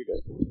 Okay, you're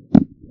good.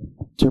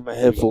 Turn my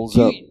headphones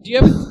Do up. you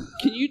have?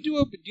 Do you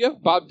have a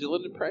Bob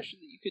Dylan impression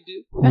that you could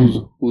do? Who's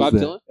Bob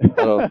that?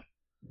 Dylan?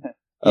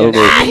 I don't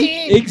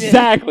know.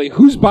 Exactly.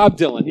 Who's Bob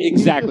Dylan?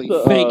 Exactly. He's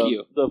just, Thank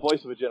you. The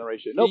voice of a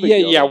generation. No big Yeah,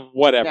 deal. yeah,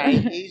 whatever.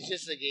 Nah, he's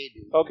just a gay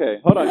dude. Okay,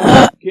 hold on.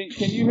 Can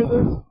you hear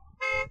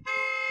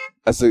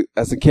this?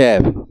 That's a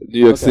cab. New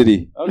York Okay.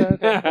 City. Okay,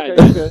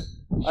 you're good.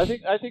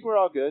 I think we're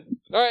all good.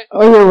 All right.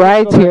 Oh, your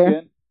ride's Go back here.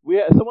 in.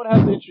 Someone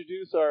has to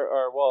introduce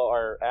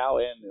our Al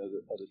and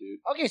the other dude.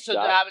 Okay, so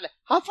Dot.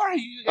 how far have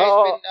you guys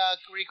Oh.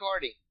 been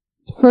recording?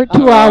 For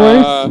 2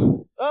 hours.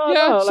 Oh,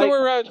 Yeah, no, like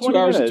somewhere around 2 20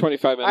 hours and minutes.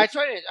 25 All right, minutes.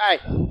 20 minutes.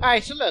 All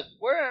right. So look,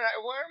 we're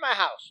in my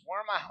house. We're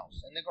in my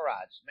house in the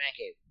garage, man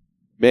cave,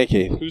 Man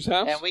cave. Whose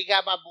house? and we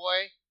got my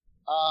boy.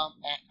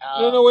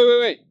 No,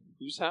 wait.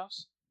 Whose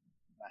house?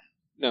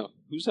 No,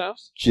 whose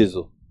house?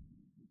 Chisel.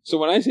 So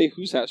when I say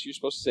whose house, you're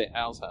supposed to say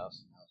Al's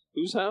house.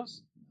 Whose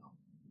house?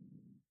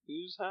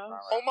 Whose house?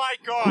 Oh my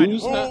God!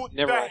 Who's Who that?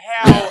 Never the mind.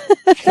 hell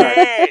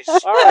cares?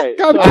 All right.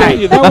 I'm so-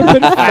 telling you, that would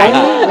have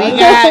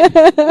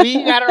been funny.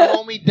 we got our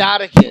homie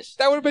Dodicus.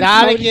 That would have been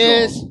funny.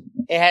 Dodicus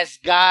has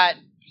got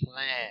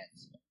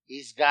plans.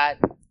 He's got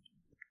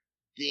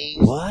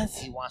things What?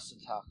 he wants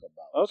to talk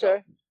about.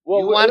 Okay. So, Well,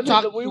 you want to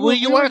talk?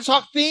 You want to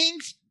talk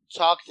things?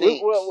 Talk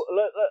things.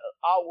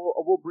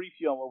 We'll brief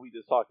you on what we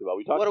just talked about.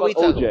 We talked What are about we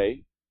talking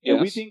OJ. And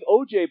we Yes. think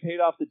OJ paid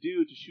off the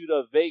dude to shoot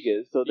up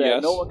Vegas so that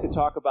Yes. no one could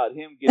talk about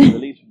him getting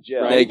released from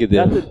jail. Right.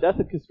 Negative. That's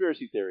a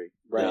conspiracy theory.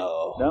 Right.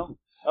 No?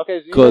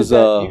 Okay, so you 'Cause,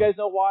 you guys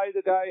know why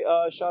the guy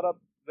shot up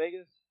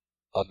Vegas?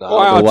 Oh, no, Oh,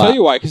 I'll tell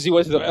you why. Because he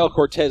went to the El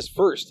Cortez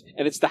first,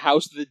 and it's the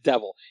house of the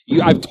devil.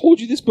 I've told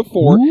you this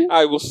before.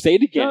 I will say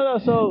it again. No,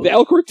 so The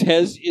El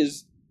Cortez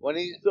is When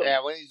he's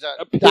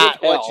a pit Dot,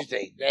 of hell. what you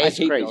think? I That's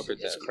hate crazy. El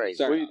Cortez. It's crazy.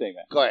 Sorry. what do you think,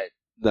 man? Go ahead.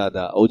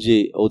 Nah.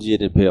 OJ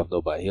didn't pay off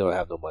nobody. He don't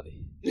have no money.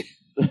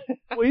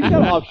 Well, he's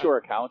got offshore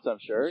accounts, I'm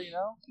sure, you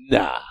know?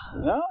 Nah.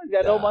 No? He's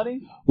got no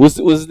money? What's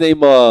his name?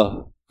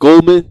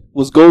 Goldman?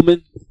 Was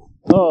Goldman?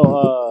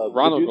 Oh,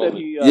 Ronald the dude that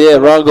Goldman. he, Yeah,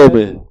 Ron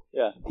Goldman.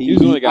 Yeah. He was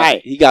the only guy.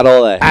 He got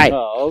all that. All right.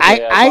 Oh,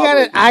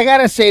 okay. I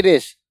gotta say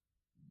this.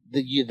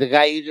 The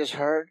guy you just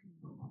heard,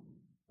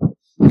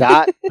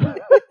 Dot.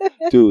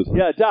 Dude.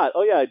 Yeah, Dot.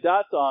 Oh, yeah,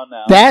 Dot's on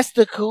now. That's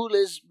the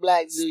coolest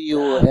black dude you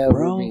will ever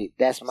bro. meet.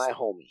 That's my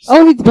homie.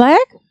 Oh, he's black?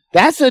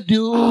 That's a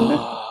dude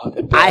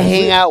I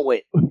hang out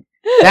with.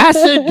 That's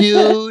a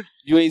dude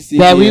You ain't seen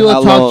that me we in will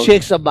how talk long?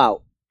 chicks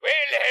about. Well,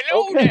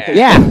 hello Okay. there.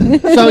 Yeah.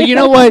 So you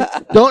know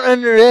what? Don't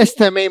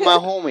underestimate my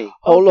homie.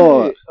 Hold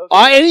on. Okay.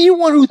 Or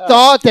anyone who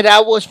thought that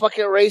I was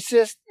fucking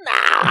racist,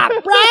 nah,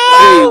 Wait,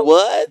 bro.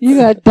 what? You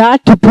got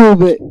Dot to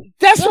prove it.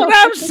 That's what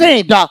I'm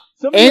saying, dog.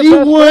 Some of your best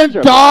Anyone friends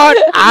are thought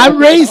I'm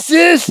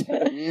racist?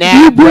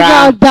 Nah, You bring bro.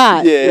 out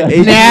Dot. Yeah, Yeah.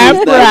 H.G. Nah,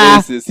 is not bruh.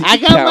 racist. He I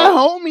can got count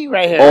my homie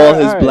right here. all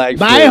his Alright. black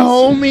My friends.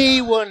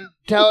 homie wouldn't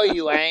tell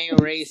you I ain't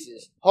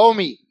racist.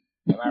 Homie,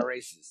 am I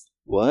racist?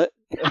 What?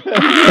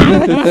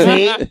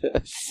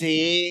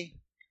 See?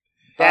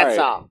 That's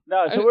all.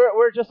 No, so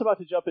we're just about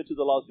to jump into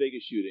the Las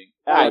Vegas shooting.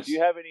 Al, Nice. do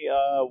you have any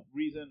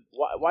reason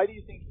why do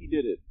you think he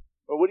did it,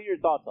 or what are your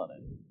thoughts on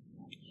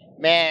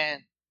it? Man,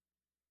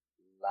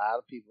 a lot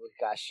of people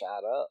got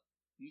shot up.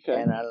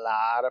 Okay. And a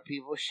lot of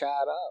people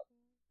shot up. All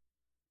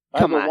right,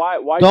 Come but on.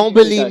 Why do you Don't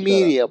think they got believe shot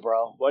media, up?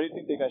 bro. Why do you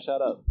think they got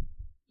shot up?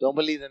 Don't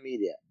believe the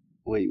media.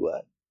 Wait,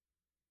 what?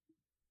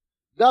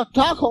 No,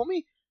 talk,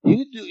 homie. You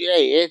can do.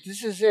 Hey,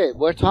 this is it.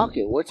 We're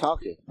talking.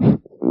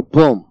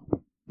 Boom.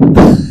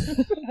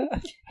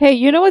 Hey,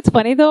 you know what's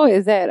funny though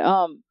is that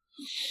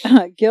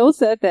Gil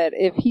said that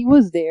if he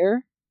was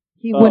there,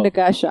 he wouldn't have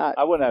got shot.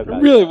 I wouldn't have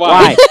gotten Really? shot.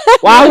 Why?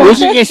 Why would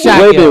you get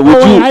shot? Wait a Gil? minute.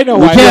 Would Oh, you? I know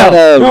would why. you No, have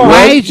a no, Why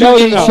red- did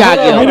you get shot,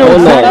 Gil? I know Hold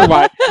exactly on.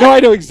 why. No, I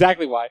know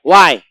exactly why.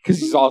 Why? Because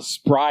he's all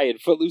spry and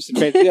footloose and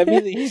fancy. I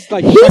mean, he's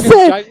like. He fucking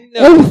said, giant-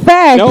 no. in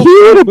fact, Nope.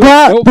 he would have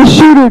brought Nope. the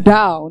shooter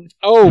down.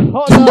 Oh,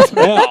 Oh,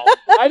 no. hell.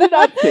 I did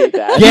not say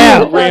that. Yeah, I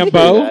did not say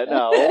Rambo. that,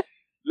 No.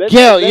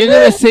 Gil, you're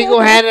gonna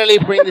single-handedly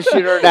bring the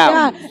shooter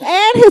down.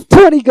 Yeah, and his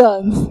 20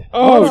 guns.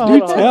 Oh, Hold on, do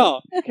hold on.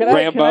 tell. Can I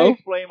Rambo.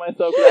 explain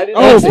myself? 'Cause I didn't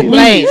Oh, say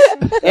Explain.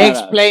 that.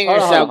 Explain Hold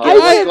on, yourself, hold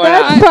Gil. on. What's going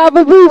That's on?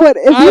 probably what,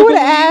 if I you would believe-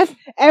 have asked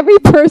every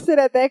person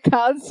at that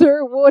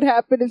concert what would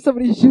happen if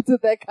somebody shoots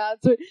at that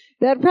concert,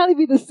 that'd probably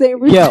be the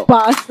same Yo,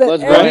 response that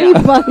what's going on?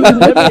 everybody Let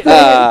would me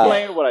say.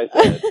 explain what I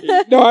said.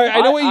 No,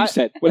 I know what you I-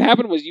 said. What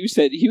happened was you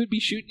said he would be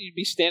shooting, you'd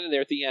be standing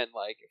there at the end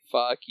like,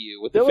 fuck you,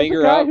 with There the was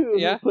finger a guy out. who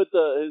Yeah. put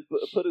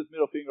his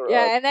middle finger Yeah,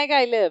 up, and that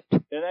guy lived.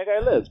 and that guy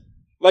lived.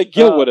 Like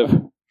Gil would have.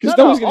 Because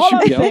no one's going to all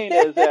shoot I'm Gil. saying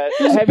is that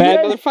He's a have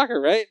bad you guys-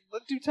 motherfucker, right?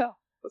 Do tell.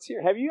 Let's hear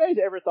it. Have you guys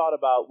ever thought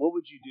about what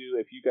would you do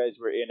if you guys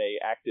were in a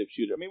active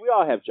shooter? I mean, we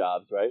all have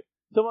jobs, right?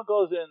 Someone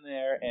goes in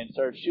there and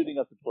starts shooting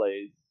up the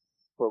place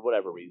for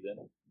whatever reason.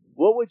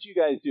 What would you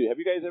guys do? Have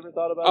you guys ever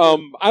thought about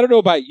I don't know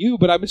about you,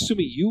 but I'm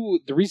assuming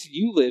the reason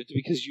you lived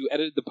because you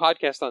edited the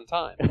podcast on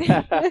time.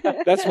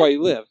 it? That's why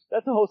you lived.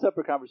 That's a whole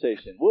separate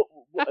conversation.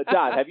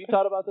 Dot, have you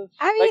thought about this?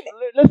 I mean- like,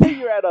 let's say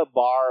you're at a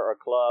bar or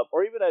club,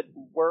 or even at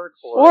work,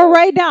 Or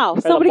right now,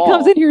 somebody mall.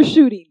 comes in here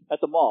shooting. at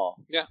the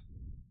mall. Yeah.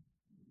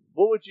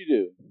 What would you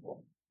do?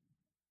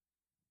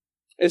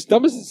 As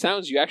dumb as it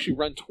sounds, you actually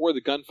run toward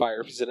the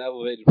gunfire if he's in an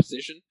elevated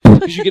position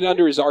because you get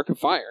under his arc of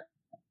fire.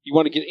 You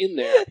want to get in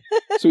there,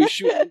 so he's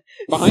shooting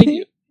behind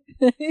you.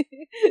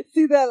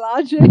 See that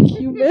logic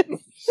you missed?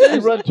 You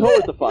run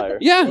toward the fire.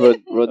 Yeah.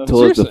 Run towards the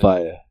Seriously.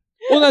 fire.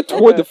 Well, not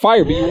toward the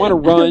fire, but you want to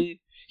run.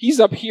 He's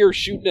up here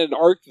shooting at an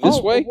arc this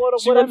way,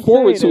 so you run I'm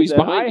forward, saying so is he's that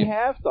behind I you.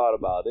 have thought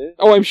about it.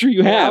 Oh, I'm sure you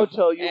And I'll have.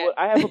 tell you what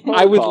I have a protocol.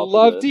 I would for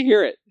love this. to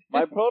hear it.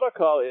 My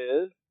protocol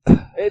is.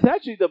 It's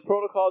actually the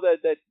protocol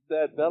that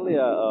Velia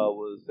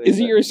was saying. Is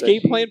it your that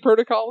escape she- plan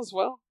protocol as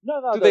well?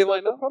 No, Do the, they the,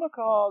 line the up?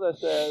 protocol that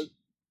says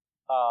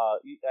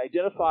you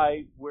identify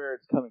where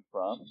it's coming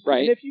from.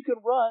 Right. And if you can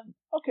run,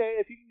 okay.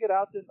 If you can get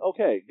out, then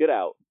okay, get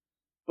out.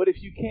 But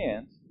if you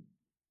can't,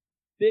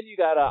 then you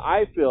gotta.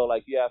 I feel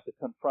like you have to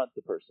confront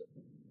the person.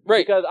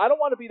 Right. Because I don't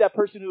want to be that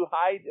person who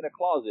hides in a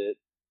closet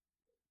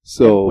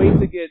So, and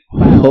waits to get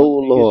found oh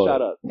and Lord, get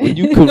shot up. when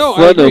you No, I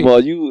confront agree.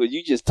 him, are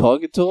you just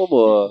talking to him,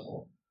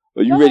 or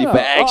are you ready for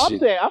action? I'm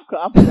saying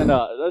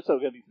that's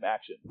going to be some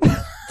action.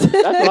 That's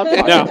what I'm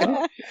talking No.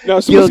 about. No,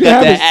 so Gil what's got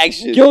gonna that happen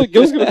action. is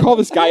Gil's gonna call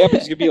this guy up and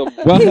he's gonna be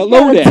like, well, He's hello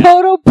got a there.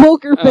 total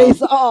poker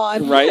face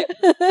on. Right?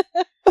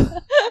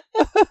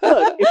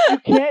 Look, if you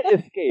can't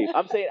escape,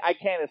 I'm saying I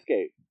can't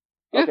escape.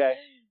 Yeah. Okay,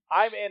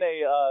 I'm in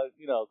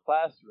a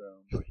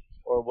classroom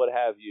or what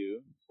have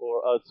you,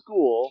 or a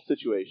school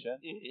situation,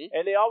 Mhm.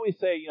 and they always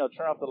say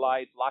turn off the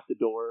lights, lock the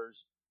doors,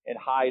 and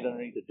hide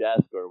underneath the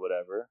desk or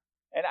whatever.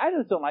 And I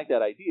just don't like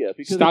that idea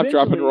because Stop,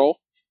 drop, and eventually- roll.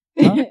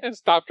 Huh?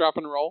 Stop, drop,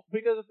 and roll.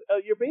 Because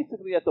you're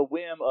basically at the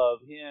whim of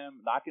him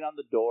knocking on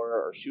the door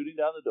or shooting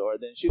down the door,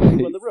 then shooting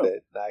you in the He room.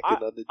 said,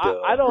 knocking on the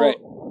door. I don't. Right.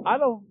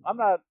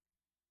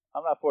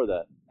 I'm not for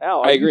that.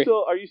 Al, I agree.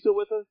 Are you still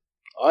with us?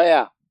 Oh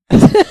yeah,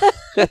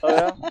 Oh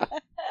yeah.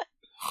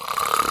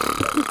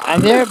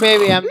 I'm there,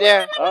 baby. I'm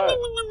there. All right.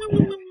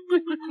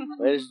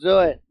 Let's do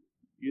it.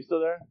 You still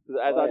there? 'Cause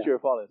I Oh, thought yeah. you were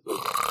falling asleep.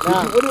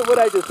 Nah. What did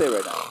I just say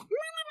right now?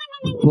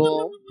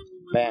 Boom,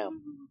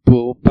 bam.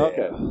 Boom, bam.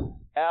 Okay.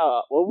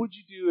 Al, what would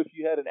you do if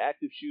you had an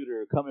active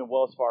shooter come in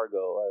Wells Fargo?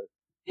 Or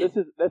let's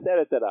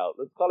edit that out.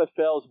 Let's call it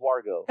Fells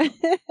Wargo.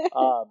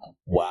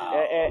 Wow.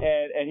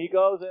 And he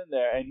goes in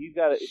there and he's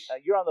got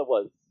you're on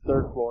the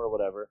third floor or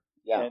whatever.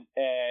 Yeah.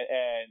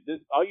 And this,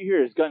 all you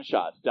hear is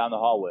gunshots down the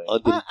hallway.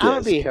 Under the I'm gonna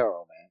desk. be a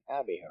hero, man.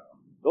 I'll be a hero.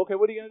 Okay,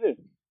 what are you gonna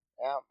do?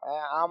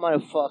 I'm gonna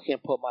fucking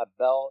put my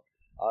belt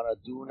on a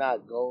do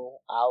not go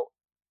out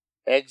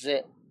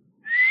exit.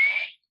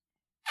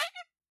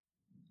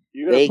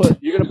 You're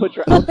gonna put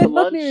your out to I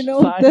lunch don't even know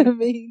what sign. that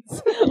means.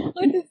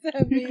 What does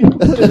that You mean?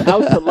 put an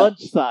out to lunch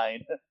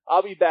sign.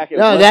 I'll be back at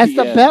No, 1 that's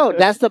the p.m. belt.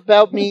 That's the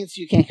belt means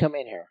you can't come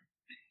in here.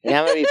 And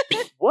I'm gonna be.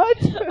 What?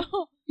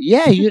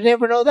 Yeah, you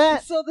never know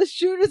that. So the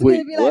shooter's Wait,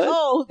 gonna be like, what?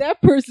 "Oh,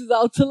 that person's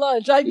out to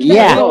lunch. I can't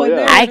Yeah. go in Oh,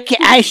 yeah. there."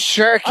 I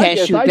sure I can't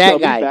guess shoot I that shall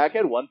guy. Be back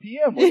at 1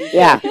 p.m. What do you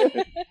Yeah.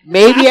 say?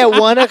 Maybe at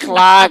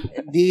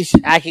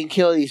 1:00, I can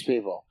kill these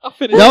people. I'll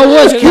finish. No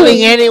one's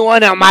killing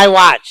anyone on my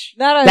watch.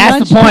 Not at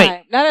That's the lunchtime.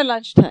 point. Not at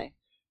lunchtime.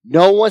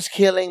 No one's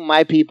killing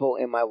my people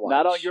in my watch.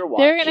 Not on your watch.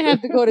 They're gonna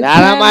have to go to.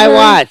 Not on my Chandler.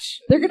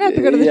 watch. They're gonna have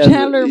to go to the He has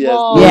Chandler he has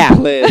Mall. no Yeah.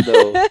 plan,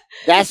 though.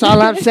 That's all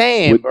I'm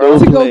saying, With bro. no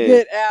to go plan.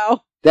 get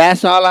Al.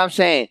 That's all I'm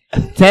saying.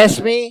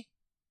 Test me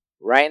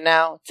right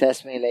now.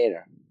 Test me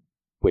later.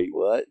 Wait,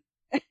 what?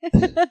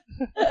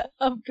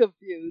 I'm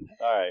confused.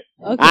 All right.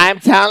 Okay. I'm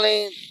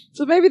telling.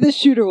 So maybe the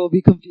shooter will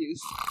be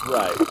confused.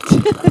 Right.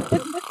 All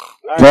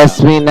right.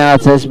 Test me now.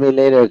 Test me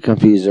later,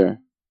 confuser.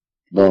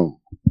 Boom.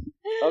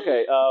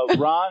 Okay,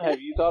 Ron, have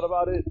you thought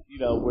about it?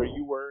 Where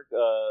you work,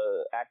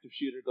 active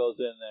shooter goes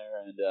in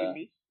there, and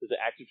there's an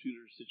active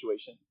shooter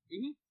situation.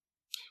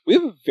 We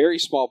have a very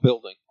small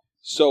building,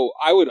 so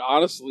I would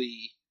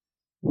honestly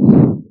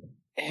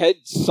head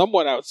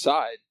somewhat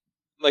outside.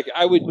 Like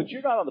I would. But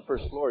you're not on the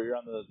first floor. You're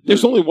on the.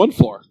 There's only one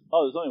floor.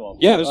 Oh, there's only one.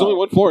 Yeah, there's Oh. only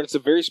one floor, and it's a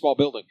very small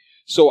building.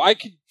 So I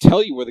could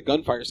tell you where the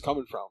gunfire is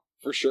coming from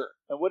for sure.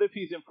 And what if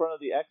he's in front of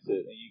the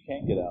exit and you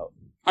can't get out?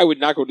 I would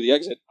not go to the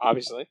exit,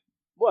 obviously.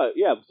 What?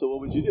 Yeah. So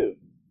what would you do?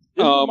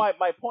 This is Um,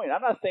 my point.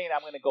 I'm not saying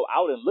I'm going to go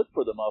out and look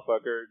for the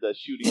motherfucker that's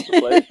shooting the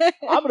place.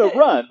 I'm going to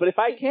run, but if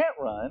I can't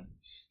run,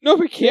 No, if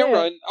we can't Yeah.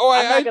 run. Oh,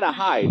 I'm not going to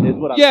hide. Is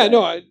what I'm Yeah, saying.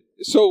 no.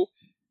 So,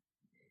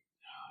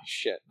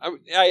 shit.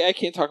 I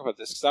can't talk about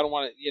this because I don't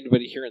want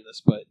anybody hearing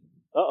this. But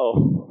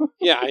Uh-oh.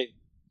 yeah,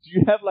 Do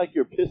you have like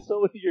your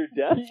pistol in your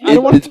desk? I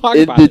don't want to talk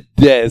in about the it.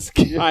 desk.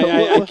 I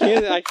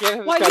can't. I can't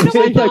have this Well, you know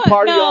conversation. what? Like,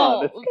 party no,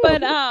 on. Let's go.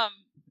 but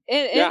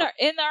in Yeah.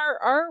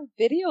 our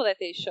video that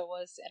they show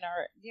us in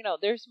our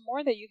there's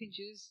more that you can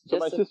choose. So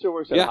my Just sister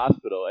works at Yeah. a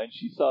hospital, and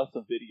she saw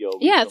some video.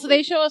 yeah, so recently.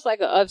 they show us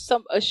like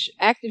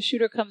active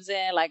shooter comes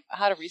in, like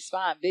how to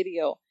respond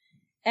video,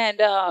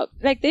 and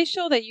like they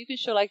show that you can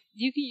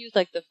use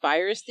like the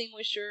fire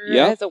extinguisher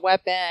Yeah. as a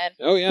weapon.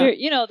 Oh yeah.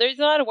 There's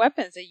a lot of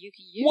weapons that you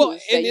can use. Well,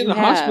 that and in you the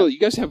have. hospital, you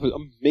guys have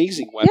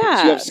amazing weapons.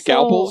 Yeah, you have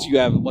scalpels. so- You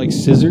have like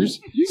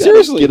scissors. You gotta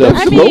Seriously, get up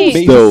that's I mean,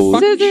 amazing those.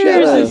 fucking Scissors shit. and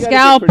You gotta get pretty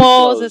scalpels.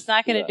 close. It's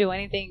not going to Yeah. do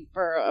anything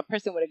for a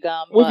person with a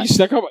gun. Well, but- if you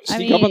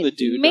sneak up on the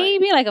dude, right?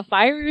 maybe like a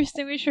fire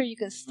extinguisher, you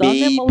can stun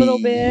them a little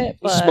Maybe. bit.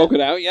 But Smoke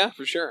it out, yeah,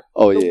 for sure.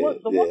 Oh, The yeah. one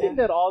yeah. thing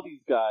that all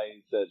these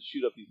guys that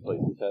shoot up these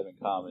places have in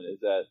common is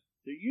that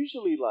they're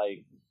usually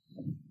like,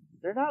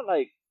 they're not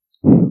like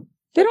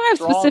They don't have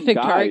strong specific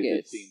guys,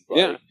 targets. It seems like.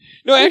 Yeah.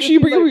 No, They actually, you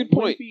just bring up a seem good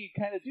point. Wimpy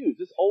kind of dudes.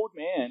 This old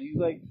man, he's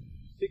like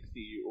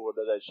 60 or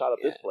that shot up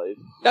this place.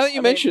 Now that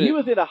you mention he it,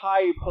 was in a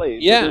high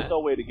place. Yeah. So there's no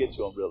way to get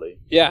to him really.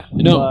 yeah,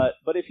 no.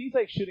 But if he's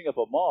like shooting up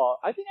a mall,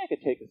 I think I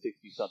could take a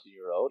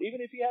 60-something-year-old, even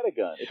if he had a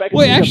gun. If I could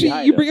Well, sneak up actually,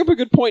 behind you him. bring up a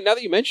good point. Now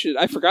that you mention it,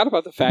 I forgot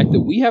about the fact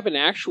that we have an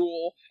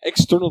actual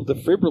external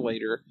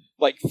defibrillator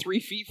like 3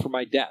 feet from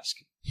my desk.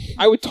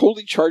 I would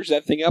totally charge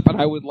that thing up,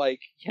 and I would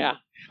I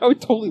would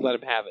totally let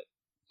him have it.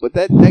 But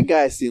that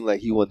guy seemed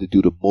like he wanted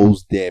to do the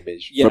most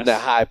damage Yes. from the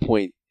high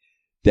point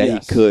that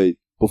Yes. he could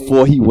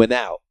before he went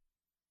out.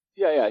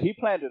 Yeah, he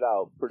planned it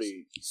out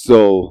pretty.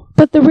 So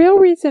But the real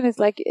reason is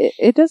like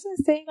it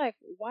doesn't say like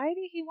why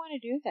did he want to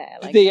do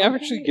that? Like, Did they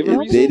nobody- actually give a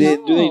nobody reason? They didn't.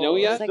 knows. Do they know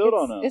yet? Like, Still it's,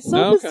 don't know. It's so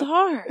No, okay.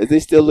 bizarre. is they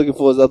still looking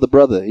for his other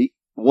brother?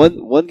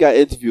 One got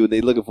interviewed and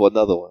they looking for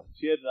another one.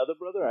 She had another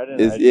brother? I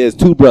didn't know. It's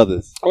 2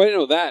 brothers. Oh, I didn't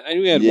know that. I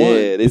knew he had Yeah, one.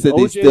 they said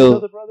they OJ still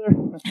another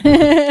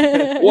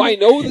brother? Well, I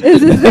know that.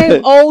 Is his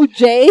name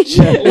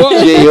OJ?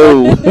 Well,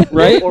 J.O.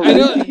 right? Or I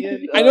know.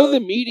 Ruffian, I know the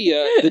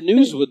media, the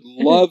news would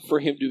love for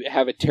him to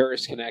have a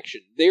terrorist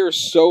connection. They are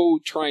so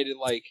trying to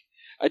like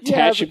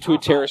attach Yeah, him to a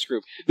but- terrorist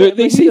group. but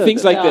They he say doesn't.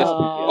 things like this.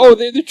 No. Oh,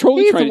 they're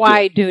totally He's trying a to.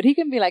 white dude. He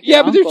can be like Yeah,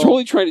 your but they're uncle.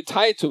 totally trying to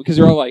tie it to him because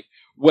they're all like,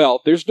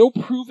 "Well, there's no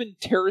proven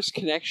terrorist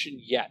connection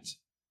yet."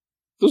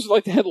 Those are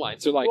like the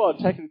headlines. They're like, well,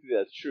 technically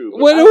that's true.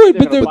 well, I no, think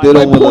but they're But gonna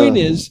they my find don't out. wanna- point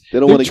is, They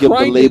don't want to give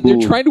the label.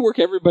 They're trying to work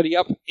everybody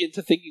up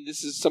into thinking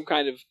this is some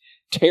kind of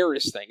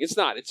terrorist thing. It's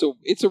not. It's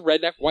a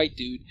redneck white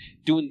dude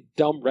doing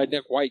dumb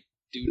redneck white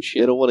dude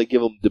shit. They don't want to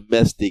give them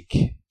domestic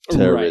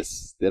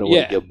terrorists. They don't want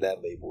Yeah. to give them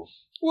that label.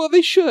 Well,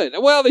 they should.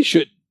 Well, they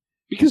should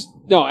because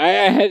no,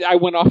 I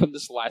went off on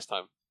this the last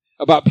time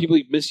about people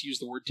who misuse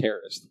the word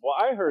terrorist. Well,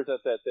 I heard that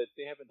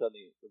they haven't done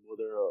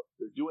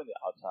they're doing the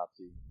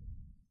autopsy,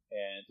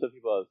 and some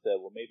people have said,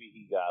 well, maybe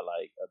he got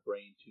like a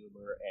brain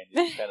tumor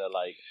and it's kind of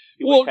like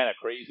he Well, went kind of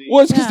crazy.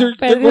 Well, it's because Yeah,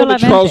 they're going the perdió la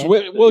Charles mente.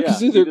 Whitman. Well,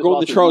 because Yeah, he they're just going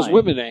lost the his Charles mind.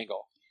 Whitman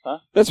angle. Huh?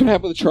 That's what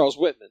happened with Charles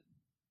Whitman,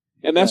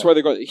 and that's Yeah. why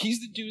they're going. He's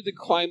the dude that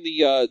climbed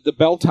the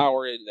bell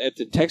tower at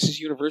the Texas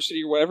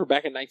University or whatever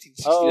back in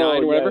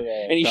 1969 or whatever,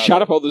 and he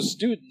shot up all those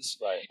students.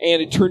 Right.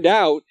 And it turned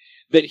out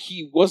that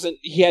he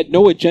had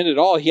no agenda at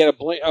all. He had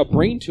a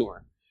brain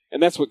tumor,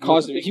 and that's what He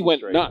caused wasn't him. He thinking went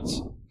straight.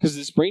 nuts because of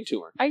this brain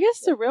tumor. I guess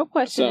the real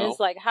question So- is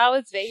like, how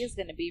is Vegas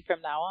going to be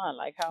from now on?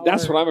 Like, how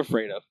That's are what I'm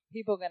afraid of.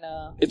 people going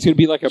to? It's going to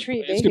be like Treat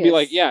it's going to be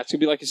like Vegas. it's going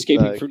to be like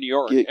escaping Like, from New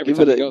York every Give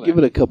time you it go a there. give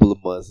it a couple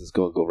of months. It's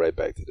gonna go right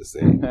back to the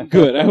same.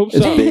 Good. I hope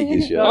It's so.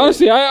 Vegas, yo.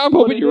 Honestly, I'm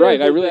What hoping it you're right.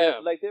 is I is really that,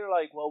 am. Like they're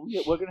like, well,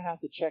 we're gonna have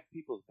to check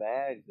people's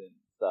bags and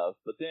stuff,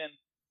 but then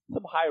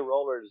some high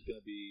roller is gonna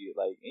be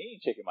like, he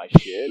ain't checking my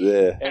shit,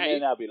 Yeah. and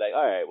then I'll be like,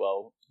 all right,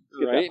 well,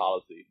 skip Right. that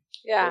policy.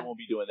 Yeah. We won't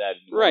be doing that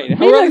anymore. Right. He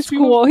How are looks these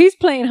people- cool. He's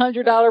playing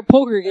 $100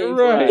 poker games.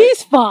 Right.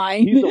 He's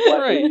fine. He's the white.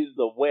 Right. He's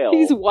the whale.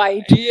 He's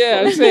white.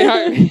 Yeah, I say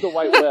how. He's the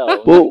white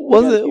whale. Well,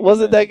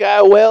 wasn't that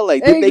guy well?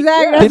 Like didn't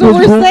Exactly. They, That's didn't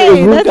what his we're room- saying.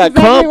 His room That's got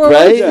exactly comped, what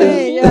right? we're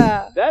saying.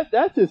 Yeah.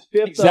 That's his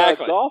fifth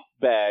Exactly. golf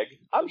bag.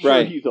 I'm sure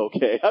Right. he's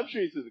okay. I'm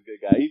sure he's just a good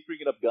guy. He's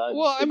bringing up guns.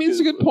 Well, I mean, it's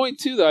a good point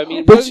too, though. I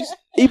mean, But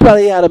he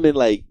probably had them in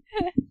like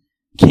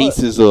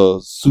cases or No,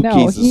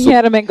 suitcases. he so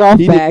had him in golf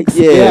he didn't- bags.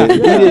 Yeah, Yeah. he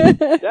didn't.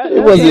 That,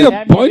 It wasn't an a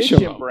bunch of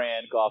ammunition them.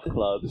 brand golf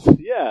clubs.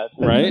 Yeah,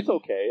 Right. It's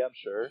okay. I'm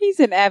sure. He's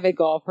an avid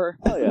golfer.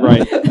 Oh, yeah.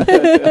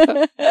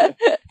 Right.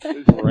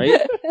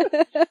 Right?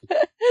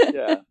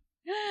 Yeah.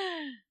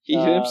 He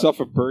hit himself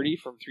a birdie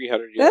from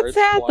 300 That's yards.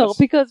 sad plus. though,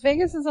 because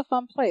Vegas is a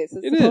fun place.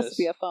 It's It supposed is.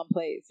 to be a fun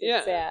place. It's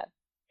Yeah. sad.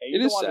 And you It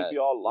don't is want sad. to be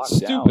all locked It's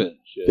down. stupid. And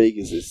shit.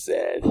 Vegas is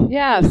sad.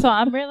 Yeah, so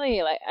I'm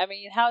really like, I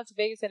mean, how is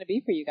Vegas going to be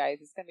for you guys?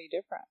 It's going to be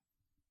different.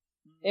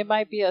 It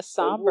might be a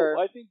somber.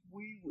 Well, I think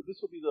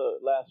this will be the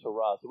last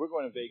hurrah. So we're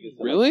going to Vegas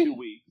in Really? like 2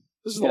 weeks.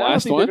 This is And the I don't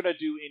last think one. they're going to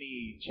do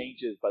any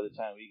changes by the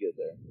time we get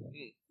there.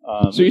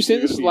 So you're saying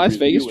they're this is the gonna last be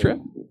Vegas trip?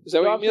 reviewing. Is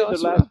that No, what I'm you mean?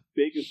 saying the Last last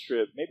Vegas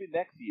trip, maybe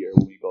next year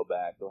when we go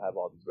back, they'll have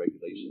all these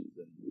regulations.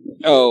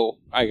 And Oh,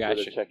 I instead got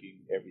of you. checking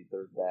every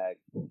third bag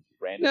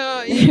randomly.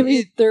 No,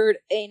 Every third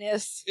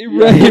anus.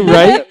 Right,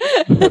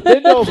 right.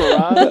 Bend over,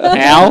 Ron.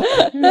 Al?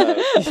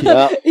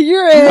 Yeah.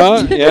 You're in.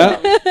 Huh? Yeah.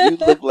 You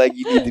look like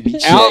you need to be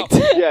Al,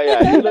 checked.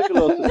 Yeah. You look a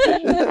little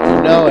suspicious.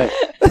 You know it.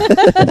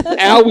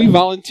 Al, we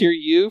volunteer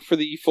you for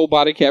the full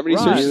body cavity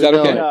Ron, search. Is that you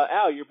know okay? it.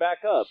 Al, you're back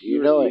up. You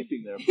were know it.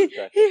 sleeping there for a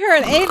second. He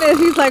heard anus.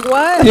 He's like,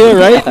 what? Yeah,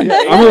 right?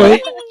 I'm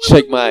awake.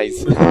 Check my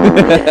eyes.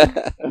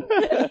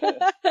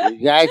 You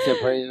guys are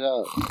pretty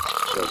low.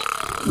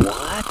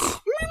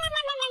 What?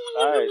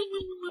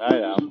 All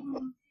right, Al.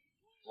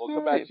 We'll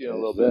come back to you in a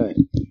little bit.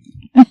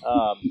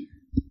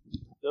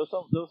 There was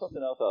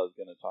something else I was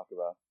going to talk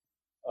about.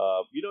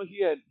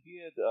 He had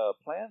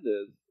planned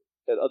this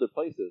at other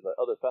places, like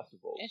other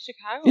festivals In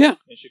Chicago? Yeah.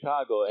 in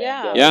Chicago, and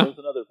Yeah. Yeah. there was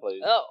another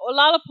place. Oh,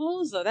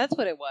 Lollapalooza. That's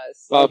what it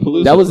was.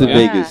 Lollapalooza. That was in Yeah.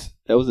 Vegas.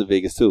 That was in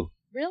Vegas too.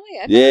 Really?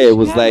 I thought Yeah, it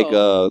was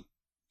Chicago. like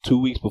 2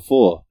 weeks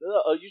before. You're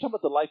talking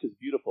about the Life is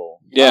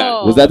Beautiful. Yeah.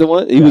 Oh. Was that the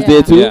one? He was Yeah.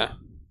 there too. Yeah.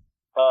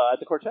 At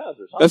the Cortez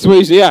or something. That's what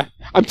he's. Yeah,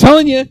 I'm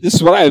telling you, this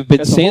is what I've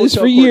been At the saying this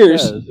Hotel for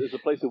years. Cortez is a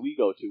place that we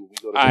go to when we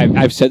go to.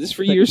 I've said this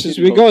for It's like years a since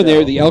kiddie we've been going there.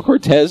 hotel. The El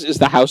Cortez is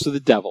the house of the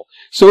devil.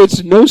 So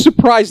it's no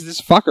surprise this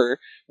fucker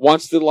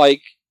wants to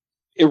like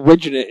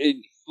originate,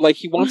 like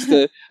he wants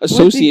to Was he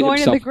associate going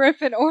himself. to the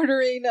Griffin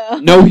ordering?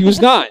 No, he was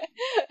not.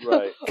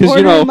 Right. Because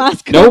ordering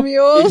Moscow nope,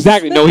 mules?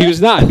 exactly. No, he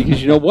was not.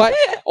 Because you know what?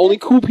 Only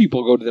cool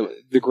people go to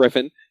the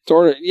Griffin to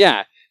order.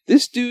 Yeah,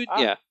 this dude.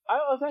 Yeah, I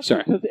was actually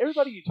Sorry. because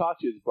everybody you talk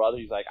to, his brother,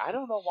 he's like, I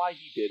don't know why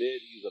he did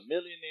it. He was a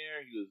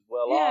millionaire. He was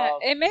well Yeah,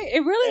 off.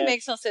 it really And-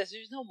 makes no sense.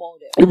 There's no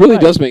motive. it really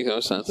Right. does make no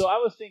sense. So I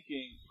was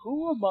thinking,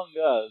 who among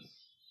us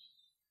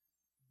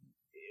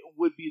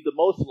would be the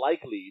most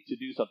likely to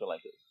do something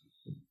like this?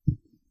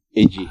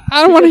 AG.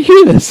 I don't want to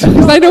hear this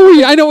because I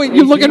know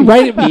you're looking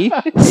right at me.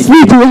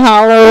 Sleepy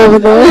Hollow over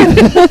there.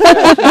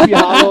 Sleepy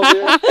Hollow over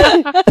there.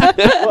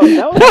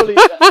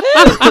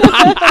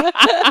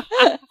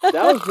 Well,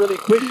 that was really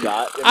quick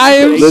shot. I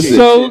am Listen,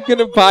 so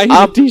gonna buy you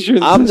a T-shirt.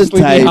 that I'm says the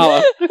Sleepy type-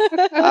 Hollow.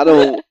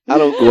 I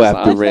don't go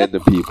after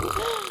random people.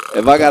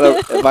 If I got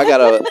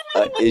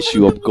a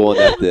issue, I'm going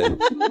after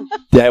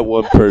that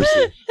one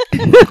person.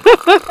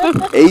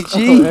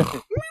 AG.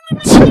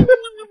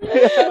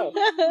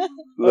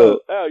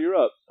 Look, Al, you're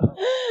up.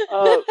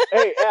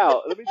 Hey,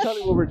 Al, let me tell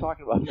you what we're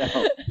talking about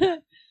now.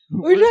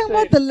 We're talking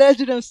about the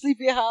legend of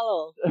Sleepy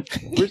Hollow.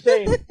 We're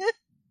saying,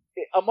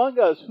 among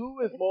us,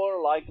 who is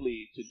more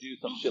likely to do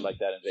some shit like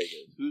that in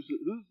Vegas? Who's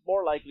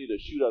more likely to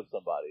shoot up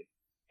somebody?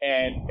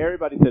 And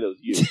everybody said it was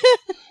you.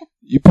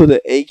 you put an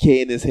AK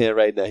in his hand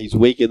right now. He's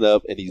waking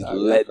up and he's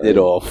letting it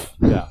off.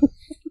 Yeah.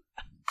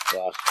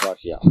 Fuck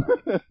yeah.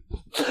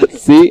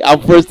 See,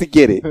 I'm first to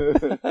get it.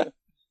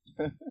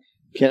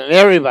 Killing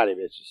everybody,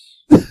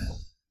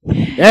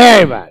 bitches.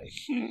 Everybody.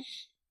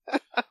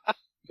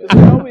 They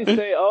always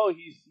say, "Oh,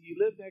 he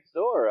lived next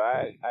door."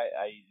 I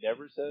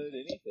never said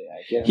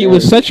anything. He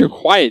was such a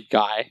quiet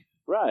guy.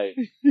 right.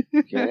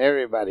 Killing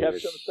everybody. Kept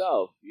bitches. to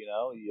himself. You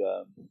know, he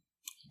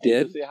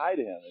Did? to say hi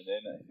to him,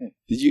 and then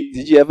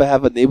Did you ever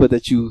have a neighbor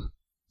that you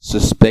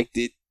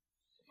suspected?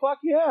 fuck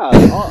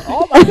yeah,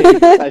 all my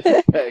neighbors I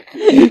suspect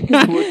would do shit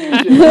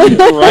like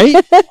this.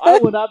 Right? I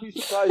would not be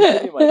surprised if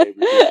any of my neighbors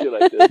did shit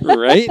like this.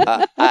 Right?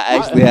 I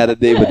actually had a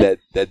neighbor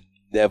that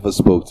never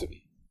spoke to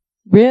me.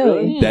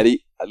 Really? That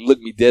he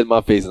looked me dead in my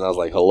face and I was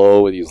like,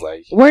 hello, and he was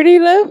like, Where do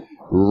you live?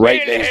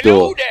 right next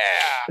door.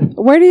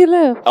 Where do you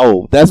live?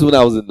 Oh, that's when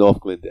I was in North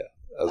Glendale.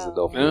 I was in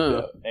North Oh.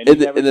 Glendale. And he In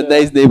never a said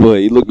nice hi? neighborhood,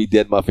 he looked me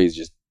dead in my face,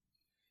 just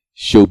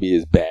showed me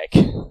his back.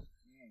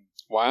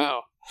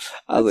 Wow.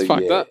 I was That's like,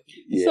 fucked yeah, up.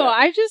 yeah. So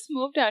I just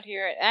moved out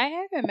here, and I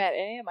haven't met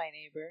any of my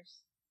neighbors.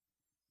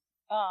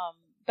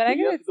 But I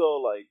you gotta. have to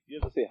go you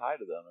have to say hi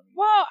to them.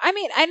 Well, I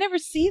mean, I never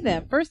see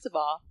them. First of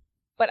all,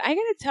 but I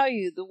gotta tell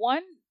you, the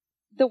one.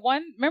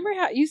 Remember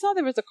how you saw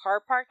there was a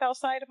car parked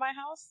outside of my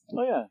house?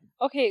 Oh yeah,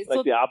 Okay, like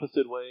so the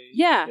opposite way.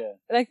 yeah,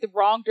 like the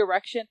wrong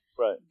direction.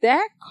 Right.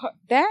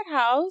 That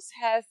house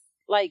has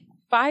like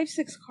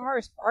 5-6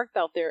 cars parked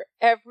out there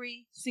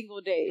every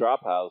single day.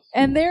 Drop house.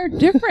 And they're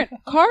different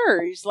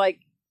cars. Like,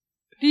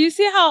 do you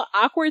see how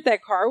awkward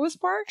that car was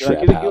parked? Like,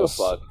 it didn't give a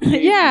fuck.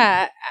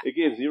 Yeah, It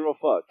gave zero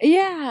fuck.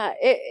 yeah.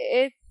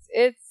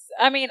 It's.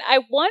 I mean, I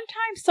one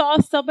time saw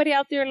somebody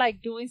out there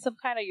like doing some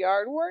kind of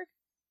yard work.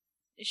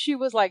 She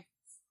was like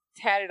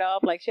tatted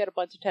up, like she had a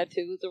bunch of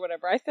tattoos or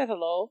whatever. I said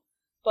hello,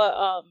 but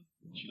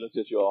She looked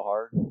at you all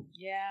hard.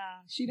 yeah,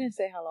 she didn't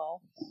say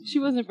hello. She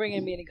wasn't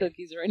bringing me any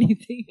cookies or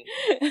anything.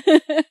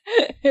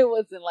 It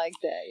wasn't like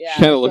that. Yeah, She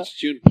kind of so looked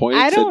at you and pointed.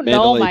 I and said, don't know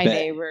Mandalay my Bay.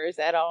 neighbors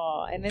at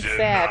all, and it's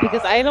sad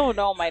because I don't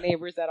know my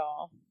neighbors at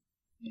all.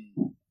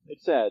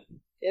 It's sad.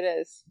 It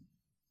is.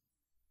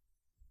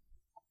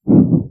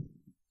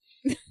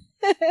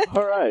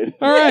 All right.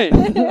 All right.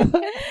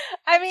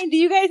 I mean, do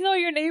you guys know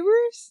your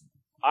neighbors?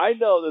 I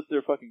know that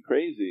they're fucking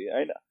crazy.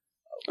 I know.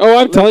 Oh,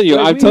 I'm telling you.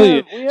 Like, I'm we telling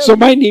have- you. we have- So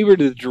my neighbor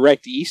to the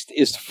direct east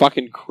is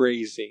fucking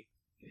crazy.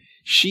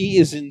 She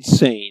is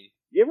insane.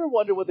 You ever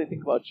wonder what they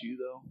think about you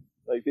though?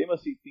 Like they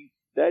must think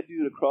that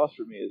dude across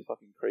from me is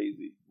fucking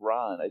crazy.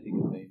 Ron, I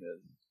think his name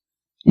is.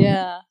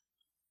 Yeah,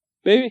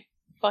 Baby.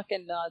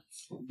 fucking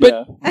nuts.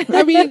 But Yeah.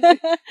 I mean,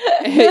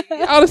 hey,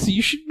 honestly,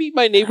 you should meet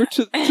my neighbor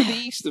to the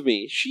east of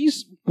me.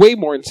 She's way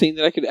more insane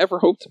than I could ever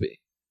hope to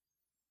be.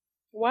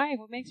 Why?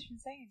 What makes you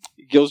insane?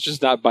 Gil's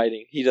just not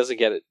biting. He doesn't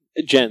get it.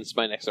 Jen's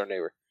my next door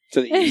neighbor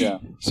to the east. Yeah.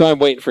 So I'm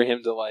waiting for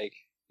him to like,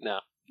 no.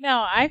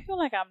 No, I feel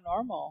like I'm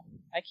normal.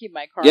 I keep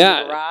my car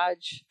Yeah. in the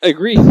garage.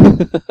 Agree.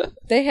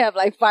 They have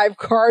like 5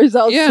 cars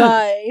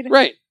outside.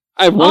 Right.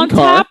 I have one On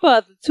car. top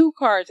of the 2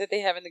 cars that they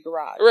have in the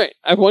garage. Right.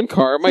 I have one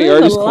car. My So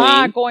yard there's is a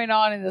lot clean. going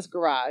on in this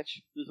garage.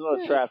 There's a lot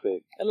of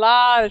traffic. A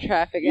lot of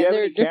traffic, Do you and have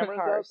there are any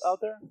different cameras cars. out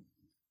there?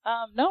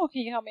 No,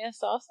 can you help me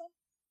install some?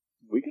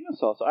 We can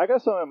install some. I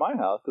got some in my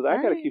house because I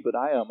got to Alright. keep an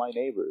eye on my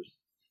neighbors.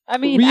 I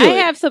mean, Really? I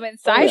have some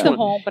inside yeah. the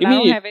home, but You I mean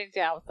don't you- have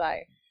anything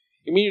outside.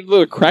 You mean your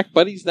little crack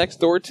buddies next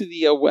door to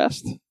the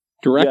west?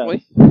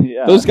 Directly?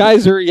 Yeah. Those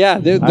guys are, yeah, I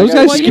those gotta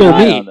guys keep you scare an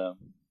eye me. on them.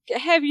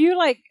 Have you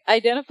like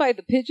identified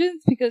the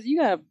pigeons? Because you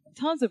got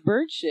tons of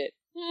bird shit.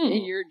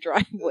 in your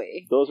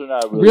driveway. Those are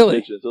not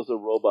Really? pigeons. Those are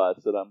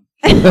robots that I'm.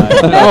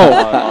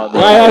 Oh,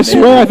 I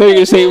swear I thought you were going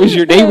to say it was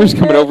your neighbors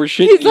coming over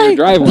shitting He's in your like,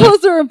 driveway.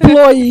 those are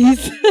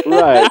employees.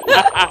 Right.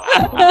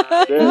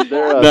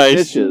 They're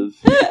Nice. bitches.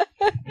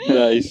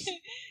 Nice.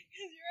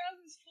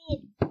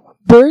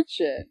 Bird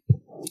shit.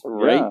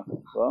 Right? Yeah.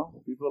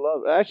 Well, people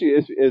love. Actually,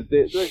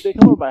 they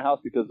come over my house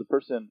because the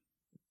person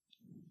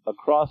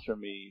across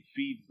from me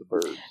feeds the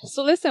birds.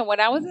 So listen, when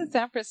I was in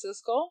San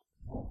Francisco,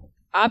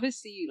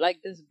 obviously, like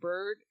this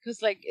bird,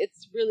 because like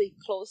it's really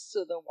close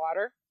to the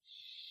water,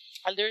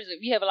 and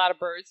we have a lot of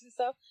birds and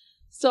stuff.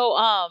 So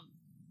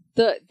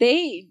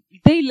they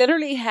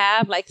literally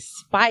have like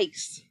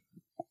spikes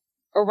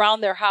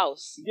around their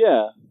house.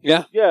 Yeah.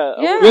 Yeah. Yeah.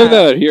 Yeah. We have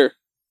that out here.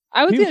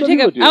 I was Some gonna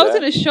people do I was that.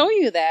 gonna show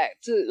you that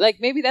to like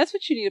maybe that's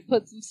what you need to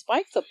put some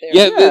spikes up there.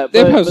 Yeah, Yeah, they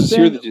have but houses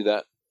here then- that do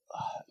that.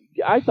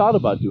 I thought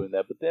about doing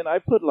that, but then I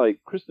put like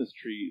Christmas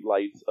tree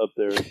lights up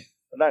there.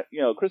 Not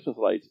Christmas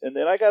lights, and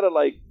then I gotta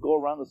like go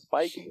around the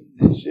spikes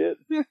and shit.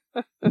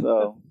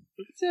 So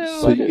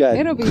So you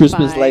it'll got be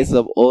Christmas fine. lights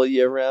up all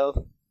year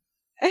round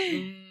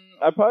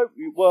I probably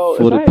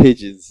for the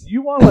pigeons.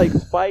 You want like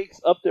spikes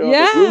up there on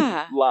Yeah. the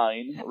roof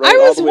line? Right, I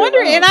all was the way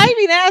wondering, around. and I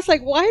even asked,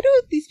 like, why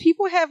do these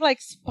people have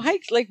like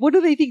spikes? Like, what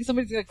do they think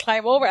somebody's gonna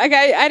climb over? Like,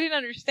 I didn't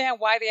understand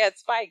why they had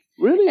spikes,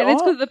 really, and it's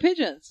odd. because of the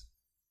pigeons.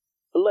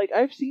 Like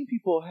I've seen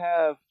people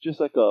have just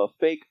like a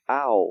fake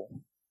owl.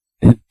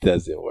 It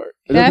doesn't work.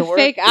 It That doesn't work?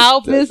 fake owl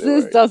Doesn't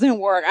business work. doesn't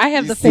work. I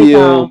have You the see fake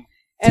 'em owl,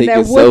 and that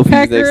taking selfies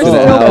woodpecker next to still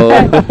the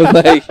packs. owl.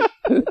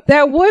 Like,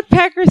 That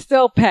woodpecker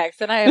still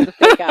packs, and I have the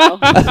fake owl.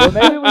 Well,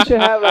 maybe we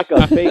should have like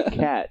a fake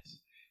cat.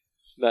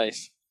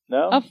 Nice.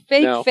 No, A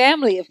fake No.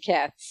 family of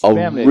cats. a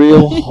Family.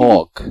 real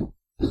hawk.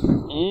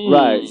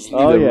 Right. You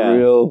Oh need a yeah.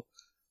 real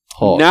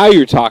hawk. Now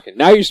you're talking.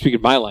 Now you're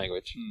speaking my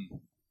language. Hmm.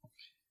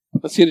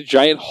 Let's get a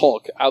giant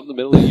Hulk out in the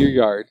middle of your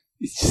yard.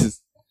 It's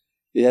just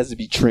it has to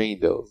be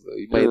trained though. So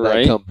you might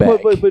Right. not come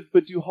back.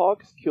 But do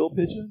hawks kill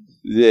pigeons?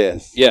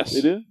 Yes. Yes.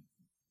 They do.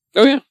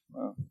 Oh yeah.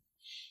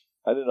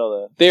 I didn't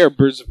know that. They are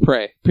birds of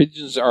prey.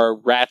 Pigeons are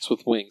rats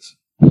with wings.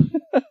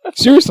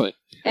 Seriously.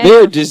 And- They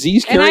are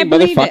disease And I carrying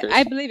believe motherfuckers. it.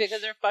 I believe it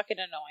because they're fucking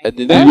annoying. And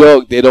in Yeah. New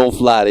York, they don't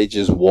fly; they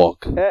just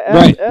walk.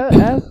 Right.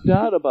 Ask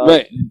Dad about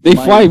Right. They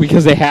mice, fly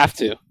because they have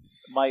to.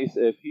 mice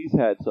if he's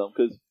had some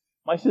because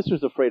my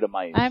sister's afraid of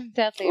mice. I'm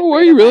definitely. Oh, are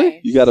afraid you of really?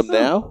 mice. You got them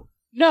now?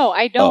 No,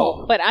 I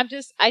don't. Oh. But I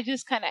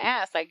just kind of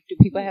asked, like, do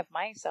people have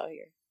mice out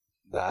here?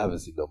 Nah, I haven't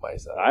seen no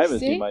mice. I haven't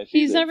See? seen mice.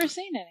 He's either. never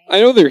seen any. I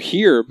know they're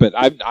here, but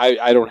I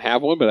don't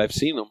have one, but I've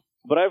seen them.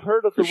 But I've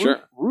heard of the For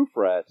sure. roof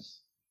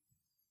rats.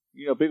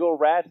 Big old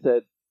rats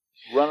that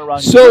run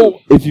around. your So,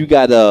 roof. If you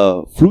got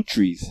fruit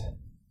trees,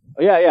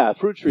 yeah,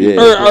 fruit trees.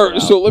 Yeah.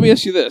 so let me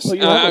ask you this. Oh,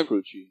 you have a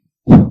fruit tree.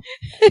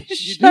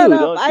 Shut do, up!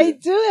 don't I you?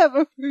 do have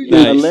a fruit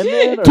Nice. A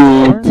lemon or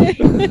Dude. orange?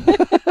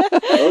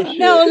 Oh, shit.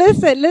 No,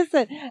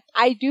 listen.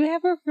 I do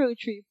have a fruit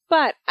tree,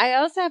 but I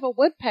also have a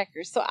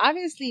woodpecker. So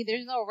obviously,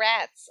 there's no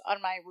rats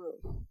on my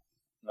roof.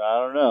 I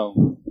don't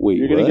know. wait,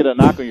 You're gonna what? get a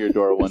knock on your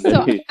door one So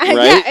day. Right?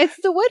 yeah, it's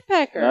the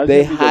woodpecker. Now-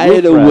 They It's gonna be the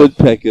hired a roof rats.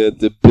 woodpecker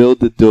to build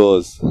the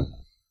doors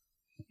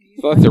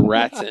Let the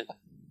rats in.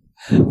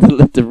 to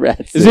let the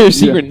rats. Is in. there a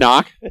secret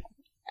knock?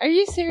 Are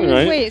you serious?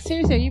 Right. Wait,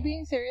 seriously? Are you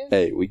being serious?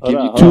 Hey, we Hold give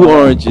on, you hold 2 on.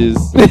 oranges.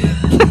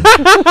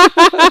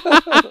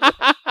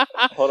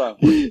 Hold on.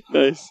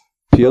 Nice.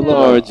 Peel the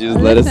No, oranges.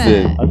 Let us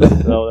in.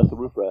 listen. No, that's a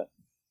roof rat.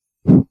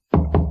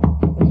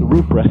 That's a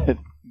roof rat.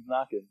 He's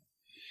knocking.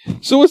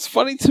 So what's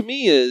funny to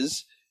me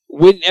is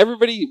when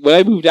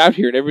I moved out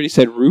here and everybody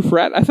said roof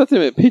rat, I thought they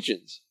meant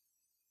pigeons.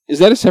 Is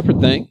that a separate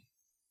thing?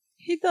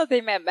 He thought they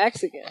meant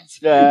Mexicans.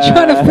 Yeah.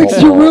 Trying to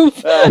fix your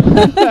roof.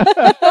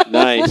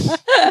 Nice.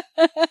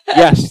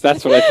 Yes,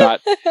 that's what I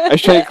thought. I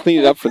was trying to clean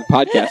it up for the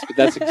podcast, but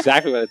that's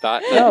exactly what I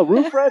thought. No,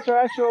 roof rats are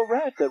actual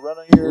rats that run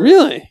on your.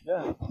 Really?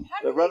 Yeah.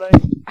 They run on.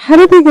 How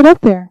did they get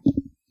up there?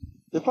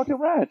 They're fucking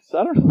rats.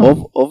 I don't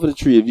know. Over the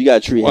tree. If you got a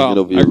tree hanging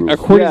over your roof.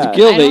 according Yeah. to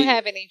Gil, I don't they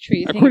have any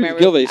trees. according hanging to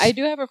Gil, around. they I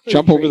do have a fruit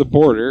jump tree. over the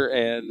border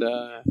and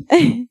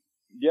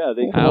Yeah,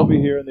 they come Ow. over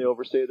here and they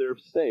overstay their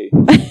stay.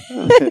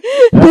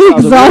 The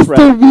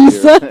exhaustive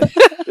visa.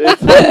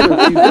 That's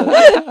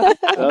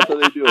how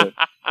they do it.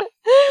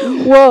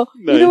 Well,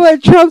 you know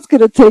what? Trump's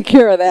gonna take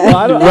care of that. Well,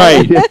 I don't,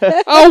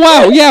 Right. Oh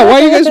wow, yeah. Why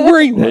are you guys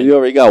worrying Well, that? you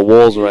already got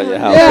walls around your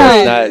house. Yeah. So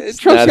it's not, it's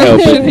Trump's not got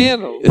shit helping.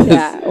 handled.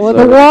 Yeah. Well,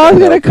 So the wall's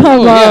gonna helping. come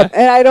Oh, yeah. up,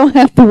 and I don't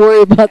have to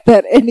worry about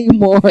that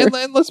anymore.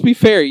 And let's be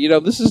fair.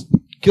 This is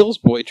Gil's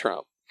boy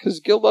Trump because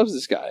Gil loves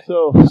this guy.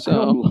 So, So- I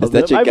don't love Is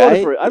that them. your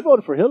guy? I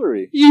voted for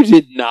Hillary. You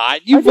did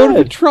not. You I voted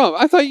did. for Trump.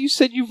 I thought you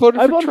said you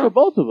voted I for voted for Trump.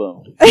 both of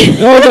them.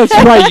 Oh, that's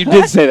right. You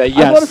did say that. Yes.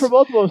 I voted for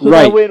both of them. So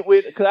Right. that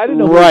because I didn't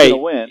know who Right. was going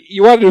to win.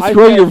 You wanted to I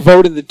throw said- your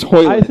vote in the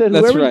toilet. I said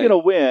that's whoever's right. going to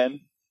win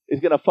is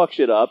going to fuck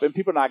shit up, and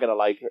people are not going to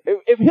like her.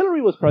 If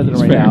Hillary was president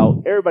That's right fair.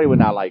 now, everybody would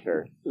not like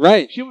her.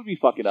 Right. She would be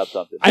fucking up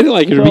something. I didn't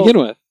like her to So-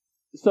 begin with,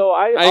 So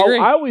I agree.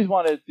 I always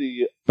wanted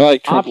the but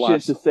like Trump option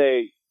lost. to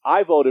say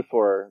I voted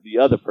for the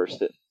other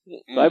person.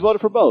 So I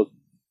voted for both.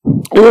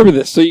 I remember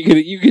this, so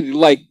you could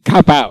like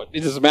cop out.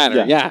 It doesn't matter.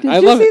 Yeah. Yeah, Did I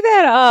you love see it.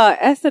 that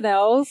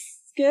SNL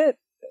skit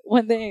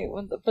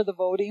for the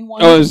voting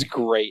one? Oh, it was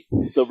great.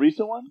 The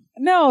recent one?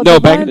 No, No, the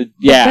back one- in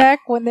the back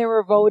when they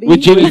were voting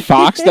with Jimmy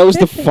Fox. That was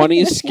the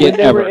funniest When skit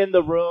they ever. were in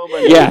the room.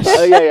 And Yes.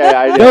 Yeah.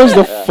 I did. That was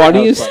the Yeah,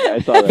 funniest. That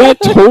was funny. I saw That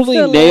totally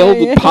That's nailed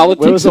hilarious. Where it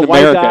politics was in the white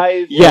America.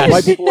 guys, Yes.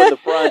 white people in the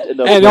front, and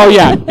the And oh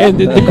yeah, and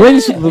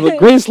the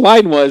greatest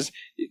line was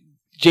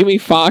Jamie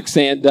Fox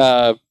and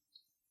oh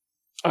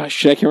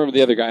shit, I can't remember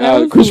the other guy. That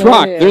was Chris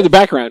Rock. hilarious. They're in the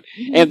background,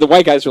 and the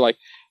white guys are like,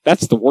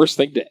 "That's the worst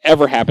thing to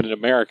ever happen in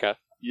America,"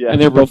 yeah,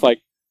 and they're both like,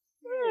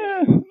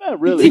 not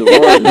really the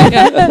worst.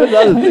 There's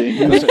other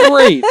things. "It was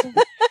great.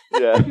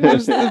 Yeah. It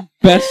was the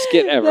best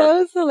skit ever." That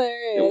was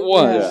hilarious. It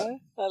was. Yeah.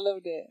 I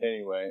loved it.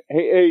 Anyway,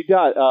 hey,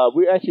 Dot.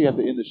 We actually have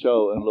to end the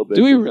show in a little bit.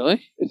 Do we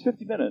really? It's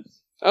 50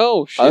 minutes.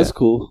 Oh Oh, shit! that's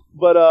cool.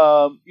 But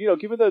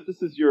given that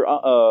this is your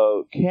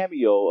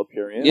cameo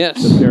appearance, Yes.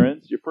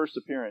 your first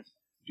appearance,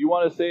 do you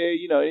want to say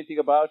anything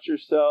about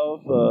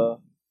yourself?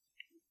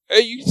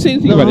 You can say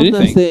anything No, about I'm not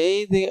anything.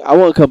 saying anything. I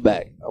want to come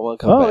back.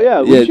 Oh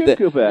yeah, we should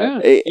go back.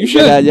 Yeah. Hey, You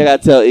should. You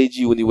gotta tell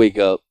AG when you wake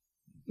up.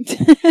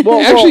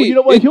 Well, Actually, you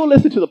know what? He'll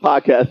listen to the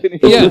podcast. And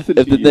he'll Yeah. listen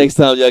If to the you. next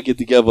time y'all get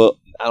together,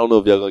 I don't know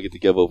if y'all gonna get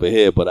together over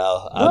here, but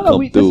I'll come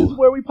this through. is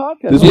where we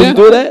podcast. This Yeah. where you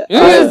do that?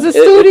 Yeah. Alright. It's the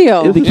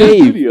studio. In the It's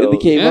cave. studio. In the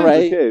cave, Yeah. all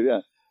right. Okay, yeah.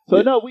 So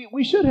Yeah. no,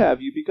 we should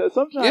have you because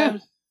sometimes Yeah.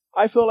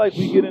 I feel like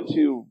we get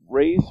into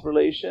race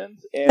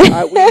relations, and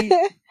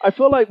I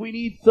feel like we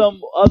need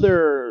some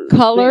other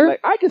Color? thing. Like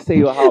I could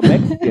say how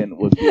Mexican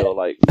would feel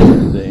like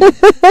certain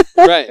things,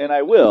 Right. and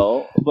I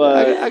will,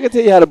 but I can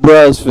tell you how the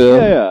bros feel.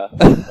 yeah.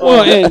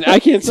 Well, and I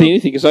can't say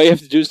anything because all you have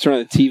to do is turn on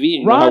the TV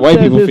and you know how Ron white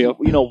says people his,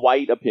 feel.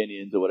 white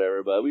opinions or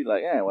whatever, but we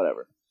like,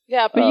 whatever.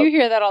 Yeah, but you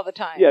hear that all the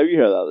time. Yeah, we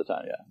hear that all the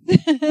time.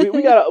 Yeah,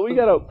 we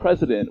got a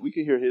president. We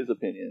can hear his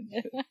opinions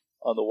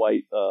on the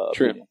white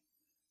True. opinion.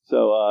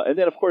 So, and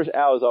then of course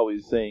Al is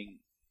always saying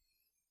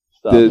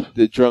stuff.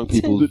 The drunk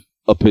people's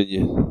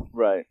opinion.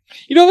 Right.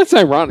 You know, that's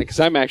ironic because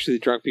I'm actually the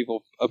drunk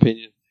people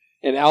opinion,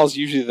 and Al's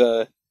usually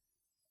the.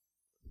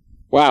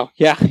 Wow.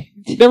 Yeah.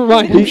 Never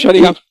mind. I'm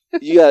shutting up.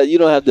 You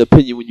don't have the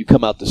opinion when you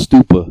come out the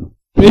stupor.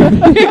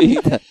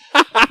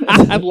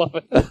 I love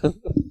it.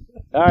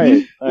 All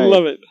right.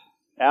 Love it.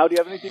 Al, do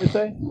you have anything to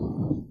say?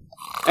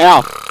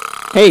 Al,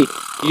 hey,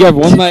 you have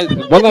one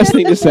last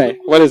thing to say.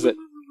 What is it?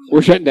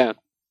 We're shutting down.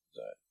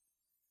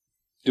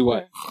 Do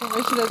what?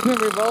 Permission has been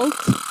revoked.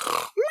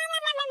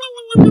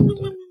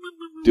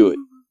 Do it.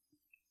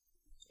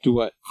 Do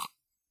what?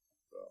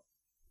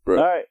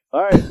 Bro.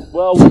 All right.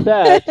 Well, with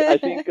that, I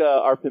think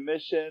our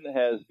permission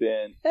has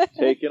been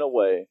taken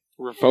away,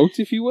 Revoked,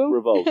 if you will?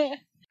 revoked.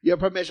 Your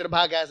permission to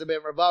podcast has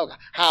been revoked.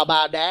 How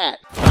about that?